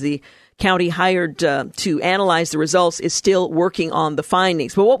 which is the county hired to analyze the results, is still working on the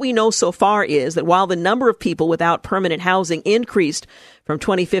findings. But what we know so far is that while the number of people without permanent housing increased from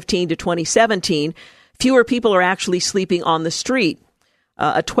 2015 to 2017, fewer people are actually sleeping on the street.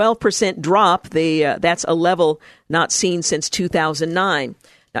 A 12% drop. That's a level not seen since 2009.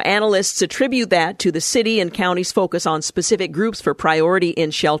 Now, analysts attribute that to the city and county's focus on specific groups for priority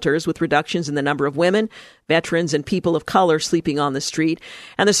in shelters, with reductions in the number of women, veterans, and people of color sleeping on the street.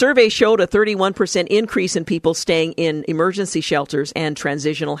 And the survey showed a 31% increase in people staying in emergency shelters and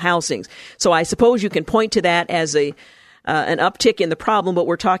transitional housings. So I suppose you can point to that as an uptick in the problem, but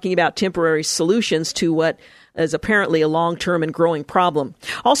we're talking about temporary solutions to what is apparently a long-term and growing problem.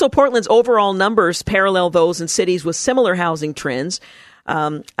 Also, Portland's overall numbers parallel those in cities with similar housing trends.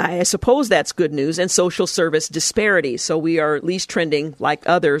 I suppose that's good news, and social service disparities. So we are at least trending like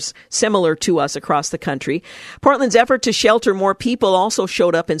others similar to us across the country. Portland's effort to shelter more people also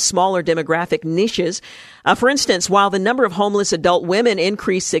showed up in smaller demographic niches. For instance, while the number of homeless adult women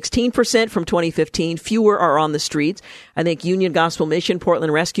increased 16% from 2015, fewer are on the streets. I think Union Gospel Mission,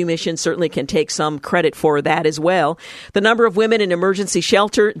 Portland Rescue Mission certainly can take some credit for that as well. The number of women in emergency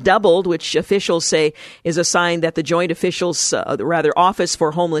shelter doubled, which officials say is a sign that the Joint Officials, Office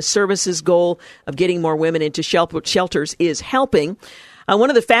for Homeless Services goal of getting more women into shelters is helping. One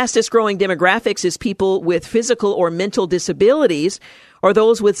of the fastest growing demographics is people with physical or mental disabilities or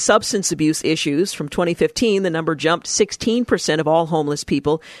those with substance abuse issues. From 2015, the number jumped 16% of all homeless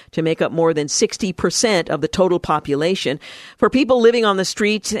people to make up more than 60% of the total population. For people living on the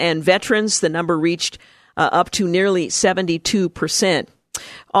streets and veterans, the number reached up to nearly 72%.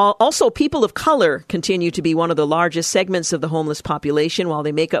 Also, people of color continue to be one of the largest segments of the homeless population. While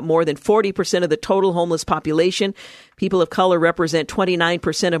they make up more than 40% of the total homeless population, people of color represent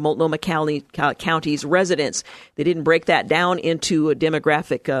 29% of Multnomah County's residents. They didn't break that down into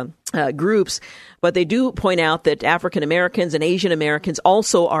demographic groups, but they do point out that African Americans and Asian Americans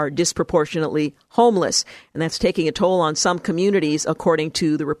also are disproportionately homeless, and that's taking a toll on some communities, according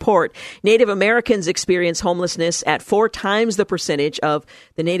to the report. Native Americans experience homelessness at 4 times the percentage of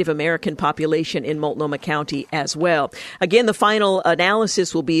the Native American population in Multnomah County as well. Again, the final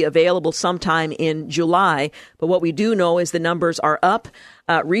analysis will be available sometime in July, but what we do know is the numbers are up.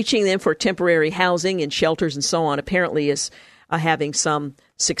 Reaching them for temporary housing and shelters and so on apparently is having some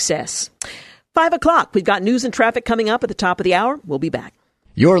success. 5 o'clock. We've got news and traffic coming up at the top of the hour. We'll be back.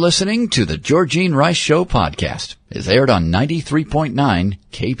 You're listening to the Georgene Rice Show podcast. It's aired on 93.9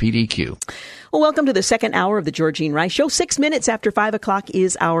 KPDQ. Well, welcome to the second hour of the Georgene Rice Show. 6 minutes after 5 o'clock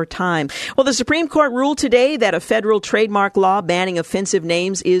is our time. Well, the Supreme Court ruled today that a federal trademark law banning offensive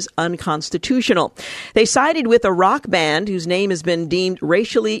names is unconstitutional. They sided with a rock band whose name has been deemed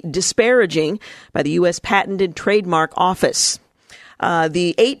racially disparaging by the U.S. Patent and Trademark Office.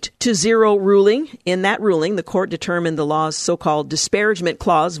 The 8-0 ruling, in that ruling, the court determined the law's so-called disparagement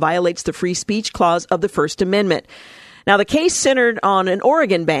clause violates the free speech clause of the First Amendment. Now, the case centered on an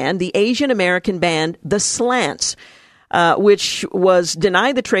Oregon band, the Asian American band, The Slants, which was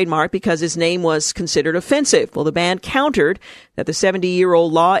denied the trademark because his name was considered offensive. Well, the band countered that the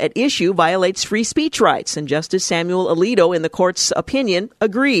 70-year-old law at issue violates free speech rights, and Justice Samuel Alito, in the court's opinion,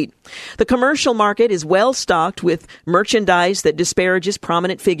 agreed. The commercial market is well stocked with merchandise that disparages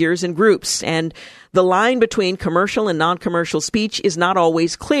prominent figures and groups, and the line between commercial and non-commercial speech is not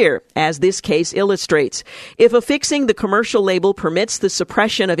always clear, as this case illustrates. If affixing the commercial label permits the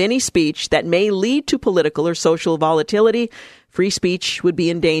suppression of any speech that may lead to political or social volatility, free speech would be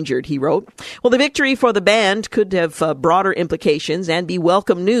endangered, he wrote. Well, the victory for the band could have broader implications and be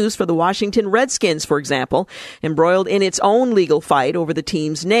welcome news for the Washington Redskins, for example, embroiled in its own legal fight over the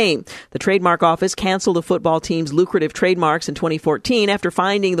team's name. The trademark office canceled the football team's lucrative trademarks in 2014 after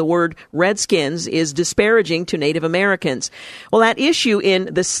finding the word Redskins is disparaging to Native Americans. Well, that issue in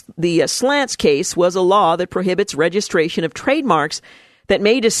the Slants case was a law that prohibits registration of trademarks that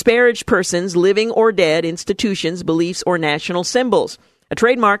may disparage persons, living or dead, institutions, beliefs, or national symbols. A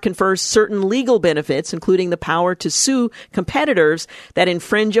trademark confers certain legal benefits, including the power to sue competitors that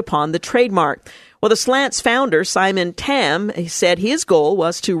infringe upon the trademark. Well, the Slants founder, Simon Tam, said his goal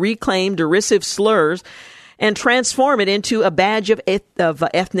was to reclaim derisive slurs and transform it into a badge of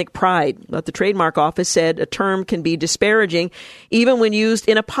ethnic pride. But the trademark office said a term can be disparaging even when used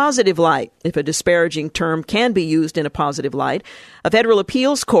in a positive light. If a disparaging term can be used in a positive light, a federal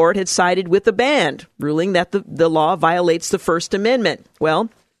appeals court had sided with the band, ruling that the law violates the First Amendment.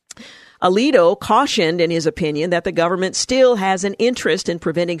 Well, Alito cautioned in his opinion that the government still has an interest in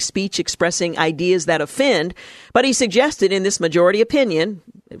preventing speech expressing ideas that offend, but he suggested in this majority opinion,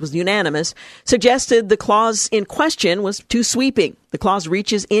 it was unanimous, suggested the clause in question was too sweeping. The clause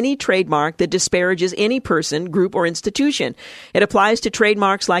reaches any trademark that disparages any person, group, or institution. It applies to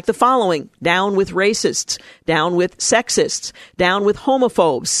trademarks like the following: down with racists, down with sexists, down with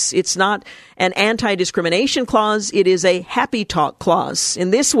homophobes. It's not an anti-discrimination clause. It is a happy talk clause.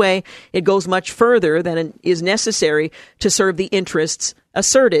 In this way, it goes much further than is necessary to serve the interests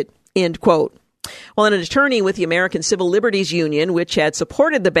asserted, end quote. Well, an attorney with the American Civil Liberties Union, which had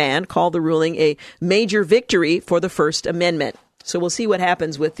supported the ban, called the ruling a major victory for the First Amendment. So we'll see what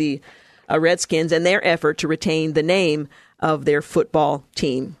happens with the Redskins and their effort to retain the name of their football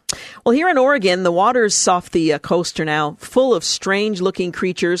team. Well, here in Oregon, the waters off the coast are now full of strange-looking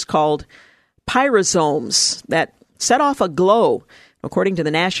creatures called pyrosomes that set off a glow. According to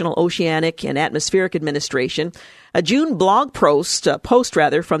the National Oceanic and Atmospheric Administration, a June blog post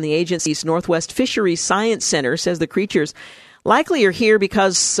from the agency's Northwest Fisheries Science Center says the creatures likely are here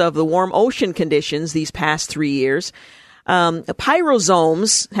because of the warm ocean conditions these past 3 years.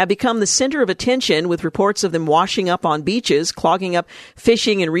 Pyrosomes have become the center of attention, with reports of them washing up on beaches, clogging up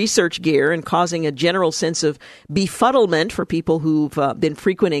fishing and research gear, and causing a general sense of befuddlement for people who've been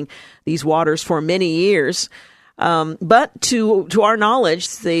frequenting these waters for many years. But to our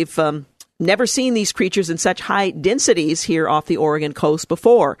knowledge, they've never seen these creatures in such high densities here off the Oregon coast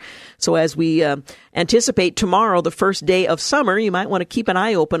before. So as we anticipate tomorrow, the first day of summer, you might want to keep an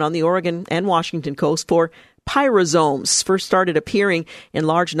eye open on the Oregon and Washington coast for pyrosomes. First started appearing in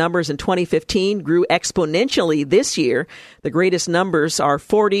large numbers in 2015, grew exponentially this year. The greatest numbers are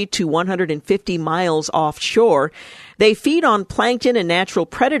 40 to 150 miles offshore. They feed on plankton and natural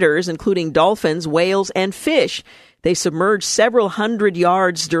predators, including dolphins, whales, and fish. They submerge several hundred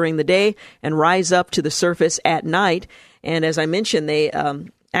yards during the day and rise up to the surface at night. And as I mentioned, they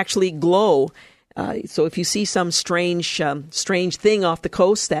actually glow. So if you see some strange thing off the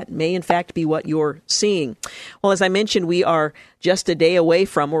coast, that may in fact be what you're seeing. Well, as I mentioned, we are just a day away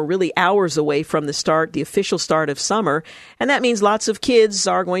from, or really hours away from the official start of summer. And that means lots of kids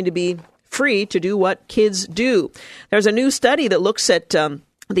are going to be free to do what kids do. There's a new study that looks at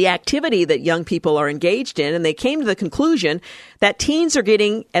the activity that young people are engaged in, and they came to the conclusion that teens are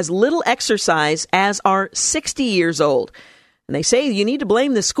getting as little exercise as are 60 years old. And they say you need to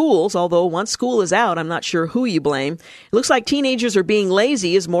blame the schools, although once school is out, I'm not sure who you blame. It looks like teenagers are being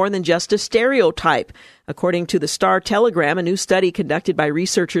lazy is more than just a stereotype. According to the Star-Telegram, a new study conducted by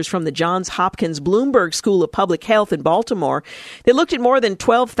researchers from the Johns Hopkins Bloomberg School of Public Health in Baltimore, they looked at more than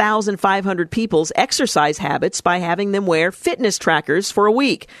 12,500 people's exercise habits by having them wear fitness trackers for a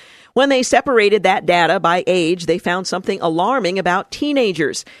week. When they separated that data by age, they found something alarming about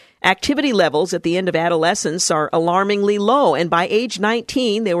teenagers. Activity levels at the end of adolescence are alarmingly low, and by age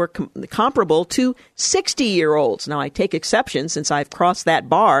 19, they were comparable to 60-year-olds. Now, I take exception since I've crossed that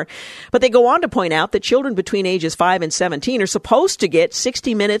bar, but they go on to point out that children between ages 5 and 17 are supposed to get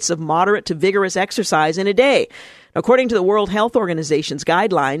 60 minutes of moderate to vigorous exercise in a day. According to the World Health Organization's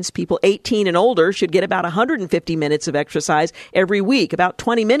guidelines, people 18 and older should get about 150 minutes of exercise every week, about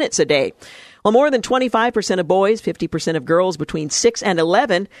 20 minutes a day. Well, more than 25% of boys, 50% of girls between 6 and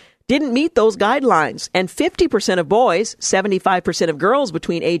 11 didn't meet those guidelines. And 50% of boys, 75% of girls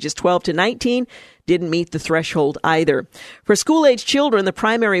between ages 12 to 19 didn't meet the threshold either. For school-age children, the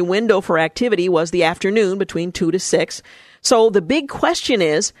primary window for activity was the afternoon between 2 to 6. So the big question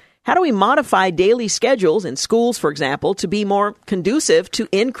is, how do we modify daily schedules in schools, for example, to be more conducive to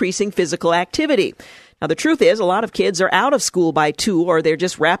increasing physical activity? Now, the truth is, a lot of kids are out of school by 2, or they're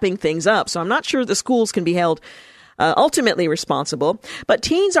just wrapping things up. So I'm not sure the schools can be held ultimately responsible. But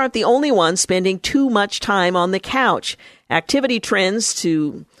teens aren't the only ones spending too much time on the couch. Activity tends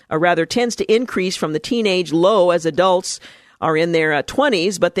to increase from the teenage low as adults are in their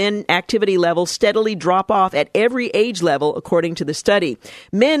 20s, but then activity levels steadily drop off at every age level, according to the study.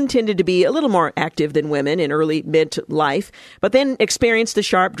 Men tended to be a little more active than women in early midlife, but then experienced a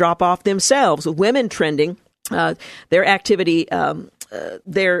sharp drop-off themselves, with women trending their activity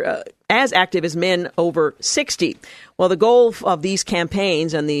they're as active as men over 60. Well, the goal of these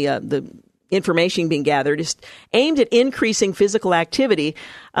campaigns and the information being gathered is aimed at increasing physical activity,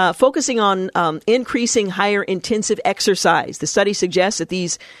 focusing on increasing higher intensive exercise. The study suggests that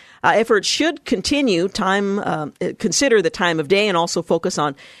these efforts should consider the time of day, and also focus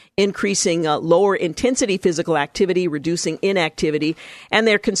on increasing lower intensity physical activity, reducing inactivity. And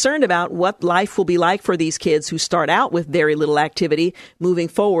they're concerned about what life will be like for these kids who start out with very little activity moving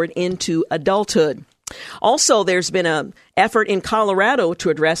forward into adulthood. Also, there's been an effort in Colorado to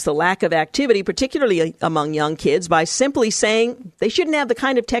address the lack of activity, particularly among young kids, by simply saying they shouldn't have the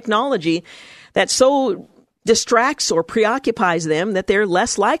kind of technology that so distracts or preoccupies them that they're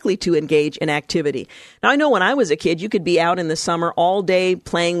less likely to engage in activity. Now, I know when I was a kid, you could be out in the summer all day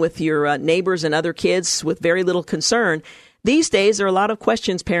playing with your neighbors and other kids with very little concern. These days, there are a lot of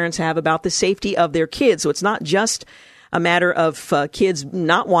questions parents have about the safety of their kids. So it's not just a matter of kids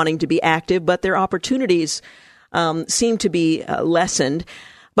not wanting to be active, but their opportunities seem to be lessened.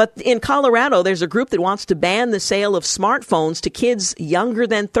 But in Colorado, there's a group that wants to ban the sale of smartphones to kids younger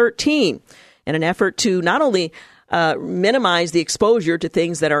than 13 in an effort to not only minimize the exposure to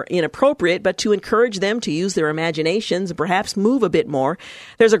things that are inappropriate, but to encourage them to use their imaginations and perhaps move a bit more.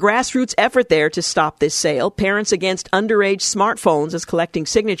 There's a grassroots effort there to stop this sale. Parents Against Underage Smartphones is collecting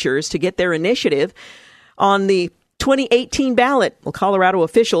signatures to get their initiative on the 2018 ballot. Well, Colorado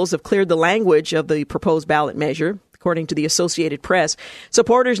officials have cleared the language of the proposed ballot measure. according to the Associated Press.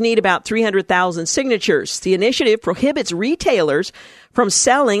 Supporters need about 300,000 signatures. The initiative prohibits retailers from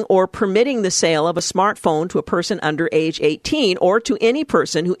selling or permitting the sale of a smartphone to a person under age 18 or to any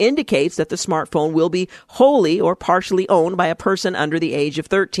person who indicates that the smartphone will be wholly or partially owned by a person under the age of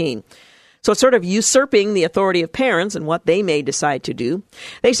 13. So it's sort of usurping the authority of parents and what they may decide to do.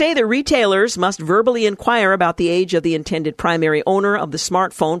 They say the retailers must verbally inquire about the age of the intended primary owner of the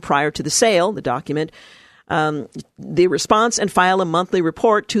smartphone prior to the sale, the document, the response, and file a monthly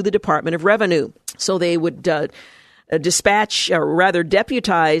report to the Department of Revenue. So they would dispatch, or rather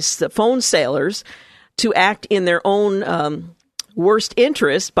deputize the phone sellers to act in their own worst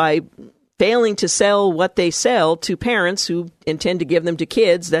interest by failing to sell what they sell to parents who intend to give them to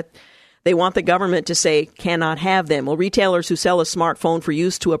kids that they want the government to say cannot have them. Well, retailers who sell a smartphone for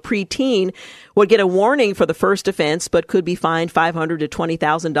use to a preteen would get a warning for the first offense, but could be fined $500 to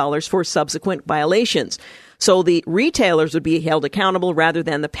 $20,000 for subsequent violations. So the retailers would be held accountable rather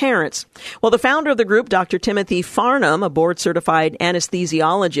than the parents. Well, the founder of the group, Dr. Timothy Farnham, a board-certified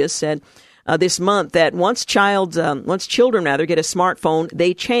anesthesiologist, said this month that once children get a smartphone,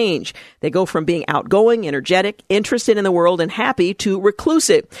 they change. They go from being outgoing, energetic, interested in the world, and happy to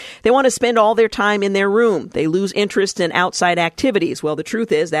reclusive. They want to spend all their time in their room. They lose interest in outside activities. Well, the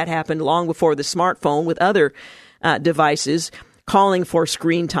truth is that happened long before the smartphone with other devices calling for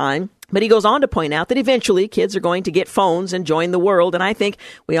screen time. But he goes on to point out that eventually kids are going to get phones and join the world, and I think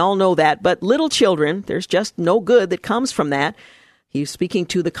we all know that. But little children, there's just no good that comes from that. He's speaking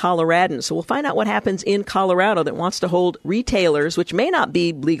to the Coloradans. So we'll find out what happens in Colorado that wants to hold retailers, which may not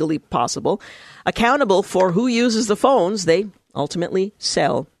be legally possible, accountable for who uses the phones they ultimately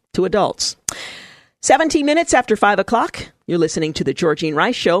sell to adults. 17 minutes after 5 o'clock, you're listening to The Georgene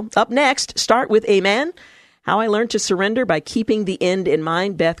Rice Show. Up next, Start with Amen. How I Learned to Surrender by Keeping the End in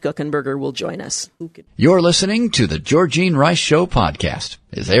Mind. Beth Guckenberger will join us. You're listening to the Georgene Rice Show podcast.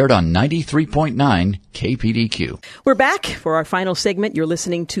 It's aired on 93.9 KPDQ. We're back for our final segment. You're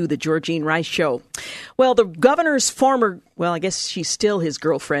listening to the Georgene Rice Show. Well, the governor's I guess she's still his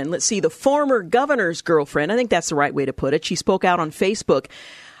girlfriend. Let's see, the former governor's girlfriend. I think that's the right way to put it. She spoke out on Facebook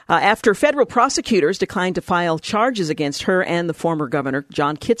after federal prosecutors declined to file charges against her and the former governor,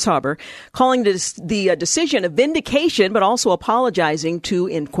 John Kitzhaber, calling the decision a vindication, but also apologizing to,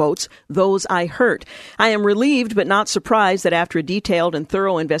 in quotes, those I hurt. I am relieved but not surprised that after a detailed and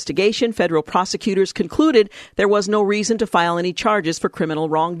thorough investigation, federal prosecutors concluded there was no reason to file any charges for criminal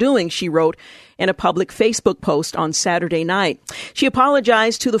wrongdoing, she wrote in a public Facebook post on Saturday night. She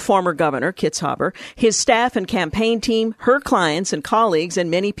apologized to the former governor, Kitzhaber, his staff and campaign team, her clients and colleagues, and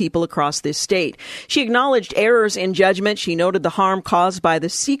many people across this state. She acknowledged errors in judgment. She noted the harm caused by the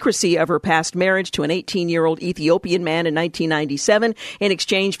secrecy of her past marriage to an 18-year-old Ethiopian man in 1997 in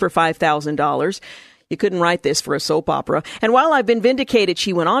exchange for $5,000. You couldn't write this for a soap opera. And while I've been vindicated,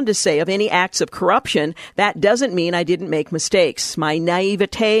 she went on to say, of any acts of corruption, that doesn't mean I didn't make mistakes. My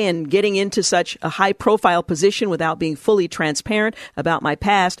naivete in getting into such a high-profile position without being fully transparent about my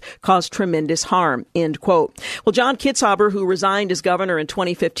past caused tremendous harm, end quote. Well, John Kitzhaber, who resigned as governor in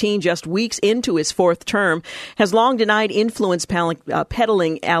 2015, just weeks into his fourth term, has long denied influence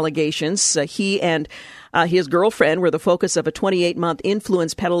peddling allegations. He and his girlfriend were the focus of a 28-month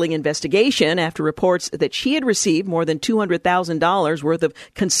influence peddling investigation after reports that she had received more than $200,000 worth of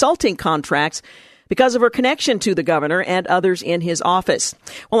consulting contracts because of her connection to the governor and others in his office.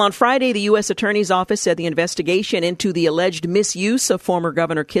 Well, on Friday, the U.S. Attorney's Office said the investigation into the alleged misuse of former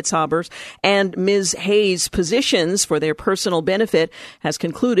Governor Kitzhaber's and Ms. Hayes' positions for their personal benefit has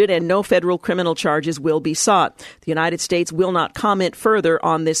concluded, and no federal criminal charges will be sought. The United States will not comment further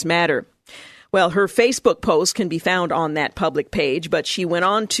on this matter. Well, her Facebook post can be found on that public page, but she went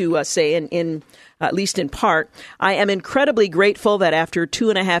on to say, in at least in part, I am incredibly grateful that after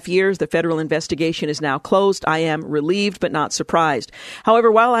 2.5 years, the federal investigation is now closed. I am relieved but not surprised.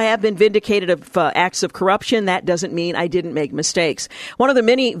 However, while I have been vindicated of acts of corruption, that doesn't mean I didn't make mistakes. One of the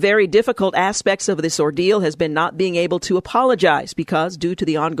many very difficult aspects of this ordeal has been not being able to apologize because, due to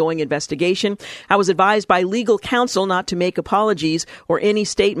the ongoing investigation, I was advised by legal counsel not to make apologies or any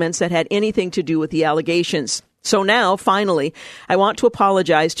statements that had anything to do with the allegations. So now, finally, I want to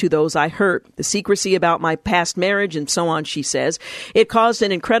apologize to those I hurt. The secrecy about my past marriage and so on, she says, it caused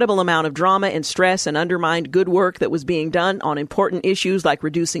an incredible amount of drama and stress and undermined good work that was being done on important issues like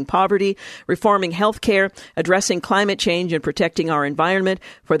reducing poverty, reforming health care, addressing climate change, and protecting our environment.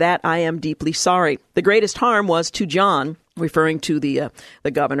 For that, I am deeply sorry. The greatest harm was to John referring to the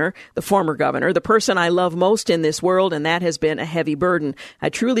governor, the former governor, the person I love most in this world, and that has been a heavy burden. I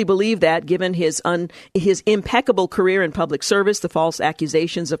truly believe that, given his impeccable career in public service, the false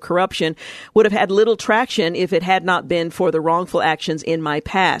accusations of corruption would have had little traction if it had not been for the wrongful actions in my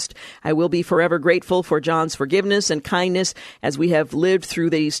past. I will be forever grateful for John's forgiveness and kindness as we have lived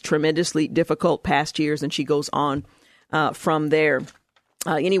through these tremendously difficult past years. And she goes on from there.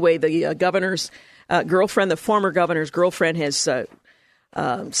 Anyway, the governor's girlfriend, the former governor's girlfriend, has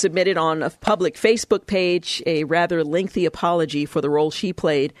submitted on a public Facebook page a rather lengthy apology for the role she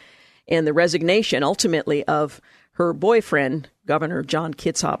played in the resignation, ultimately, of her boyfriend, Governor John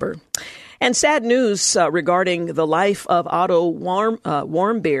Kitzhaber. And sad news regarding the life of Otto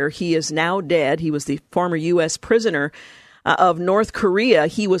Warmbier. He is now dead. He was the former U.S. prisoner of North Korea.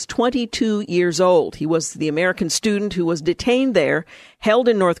 He was 22 years old. He was the American student who was detained there, held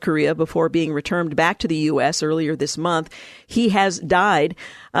in North Korea before being returned back to the U.S. earlier this month. He has died.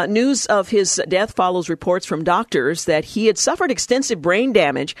 News of his death follows reports from doctors that he had suffered extensive brain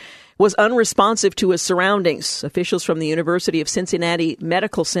damage, was unresponsive to his surroundings. Officials from the University of Cincinnati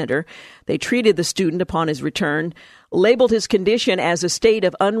Medical Center, they treated the student upon his return, labeled his condition as a state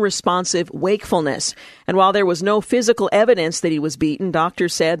of unresponsive wakefulness. And while there was no physical evidence that he was beaten,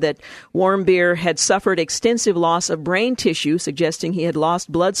 doctors said that Warmbier had suffered extensive loss of brain tissue, suggesting he had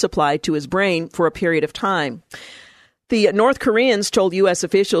lost blood supply to his brain for a period of time. The North Koreans told U.S.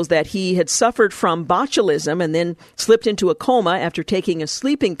 officials that he had suffered from botulism and then slipped into a coma after taking a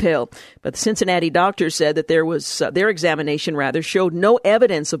sleeping pill. But the Cincinnati doctors said that their examination showed no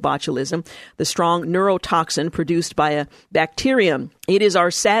evidence of botulism, the strong neurotoxin produced by a bacterium. It is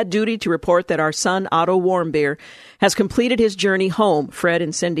our sad duty to report that our son, Otto Warmbier, has completed his journey home. Fred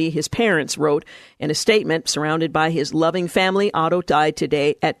and Cindy, his parents, wrote in a statement. Surrounded by his loving family, Otto died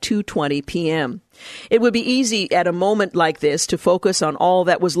today at 2:20 p.m. It would be easy at a moment like this to focus on all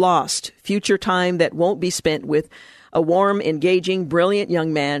that was lost, future time that won't be spent with a warm, engaging, brilliant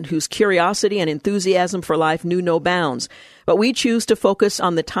young man whose curiosity and enthusiasm for life knew no bounds. But we choose to focus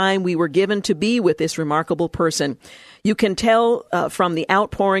on the time we were given to be with this remarkable person. You can tell from the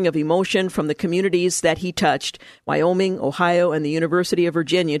outpouring of emotion from the communities that he touched, Wyoming, Ohio, and the University of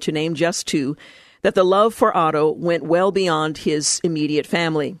Virginia, to name just two, that the love for Otto went well beyond his immediate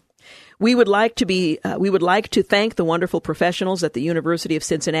family. We would like to thank the wonderful professionals at the University of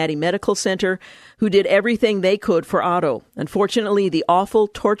Cincinnati Medical Center who did everything they could for Otto. Unfortunately, the awful,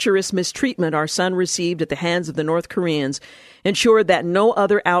 torturous mistreatment our son received at the hands of the North Koreans ensured that no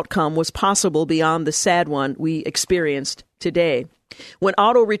other outcome was possible beyond the sad one we experienced today. When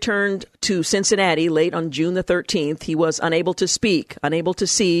Otto returned to Cincinnati late on June the 13th, he was unable to speak, unable to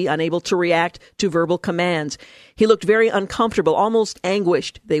see, unable to react to verbal commands. He looked very uncomfortable, almost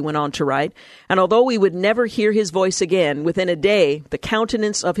anguished, they went on to write. And although we would never hear his voice again, within a day, the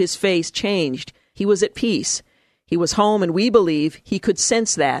countenance of his face changed. He was at peace. He was home, and we believe he could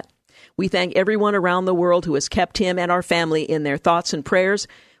sense that. We thank everyone around the world who has kept him and our family in their thoughts and prayers.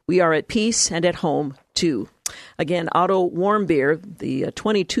 We are at peace and at home, too. Again, Otto Warmbier, the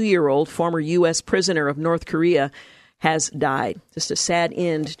 22-year-old former U.S. prisoner of North Korea, has died. Just a sad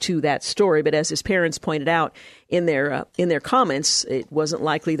end to that story. But as his parents pointed out in their comments, it wasn't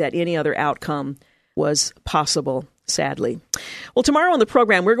likely that any other outcome was possible, sadly. Well, tomorrow on the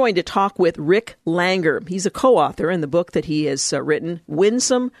program, we're going to talk with Rick Langer. He's a co-author in the book that he has written,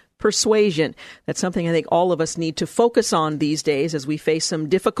 Winsome Persuasion. That's something I think all of us need to focus on these days as we face some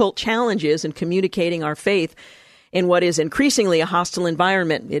difficult challenges in communicating our faith in what is increasingly a hostile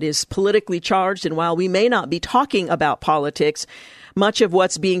environment. It is politically charged, and while we may not be talking about politics, much of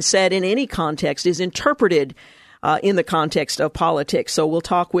what's being said in any context is interpreted in the context of politics. So we'll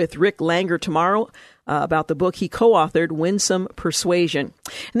talk with Rick Langer tomorrow about the book he co-authored, Winsome Persuasion.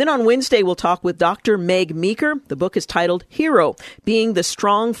 And then on Wednesday, we'll talk with Dr. Meg Meeker. The book is titled Hero, Being the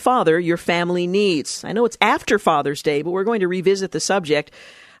Strong Father Your Family Needs. I know it's after Father's Day, but we're going to revisit the subject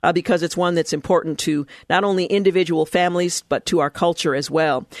because it's one that's important to not only individual families, but to our culture as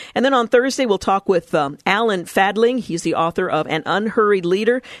well. And then on Thursday, we'll talk with Alan Fadling. He's the author of An Unhurried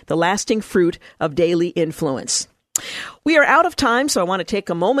Leader, The Lasting Fruit of Daily Influence. We are out of time, so I want to take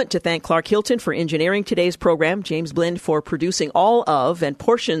a moment to thank Clark Hilton for engineering today's program, James Blend for producing all of and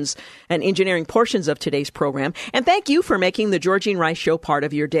engineering portions of today's program, and thank you for making the Georgene Rice Show part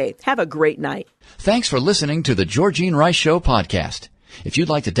of your day. Have a great night. Thanks for listening to the Georgene Rice Show podcast. If you'd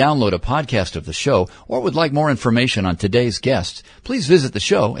like to download a podcast of the show or would like more information on today's guests, please visit the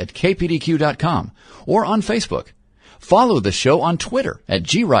show at kpdq.com or on Facebook. Follow the show on Twitter at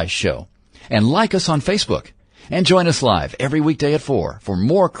GRiceShow and like us on Facebook. And join us live every weekday at 4 for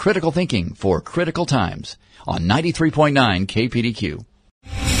more critical thinking for critical times on 93.9 KPDQ.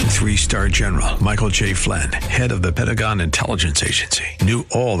 3-star General Michael J. Flynn, head of the Pentagon Intelligence Agency, knew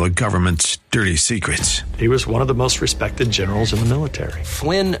all the government's dirty secrets. He was one of the most respected generals in the military.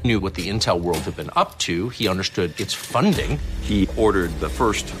 Flynn knew what the intel world had been up to. He understood its funding. He ordered the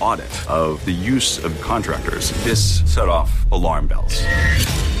first audit of the use of contractors. This set off alarm bells.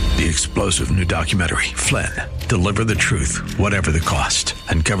 The explosive new documentary, Flynn, Deliver the Truth, Whatever the Cost,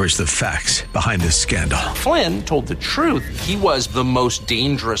 uncovers the facts behind this scandal. Flynn told the truth. He was the most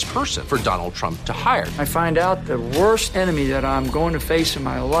dangerous person for Donald Trump to hire. I find out the worst enemy that I'm going to face in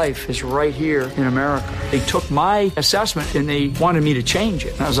my life is right here in America. They took my assessment and they wanted me to change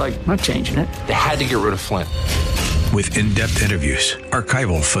it. And I was like, I'm not changing it. They had to get rid of Flynn. With in-depth interviews,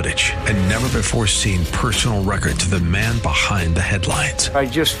 archival footage, and never-before-seen personal records of the man behind the headlines. I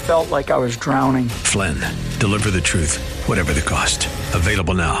just felt like I was drowning. Flynn, Deliver the Truth, Whatever the Cost.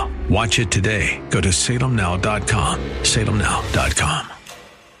 Available now. Watch it today. Go to salemnow.com. salemnow.com.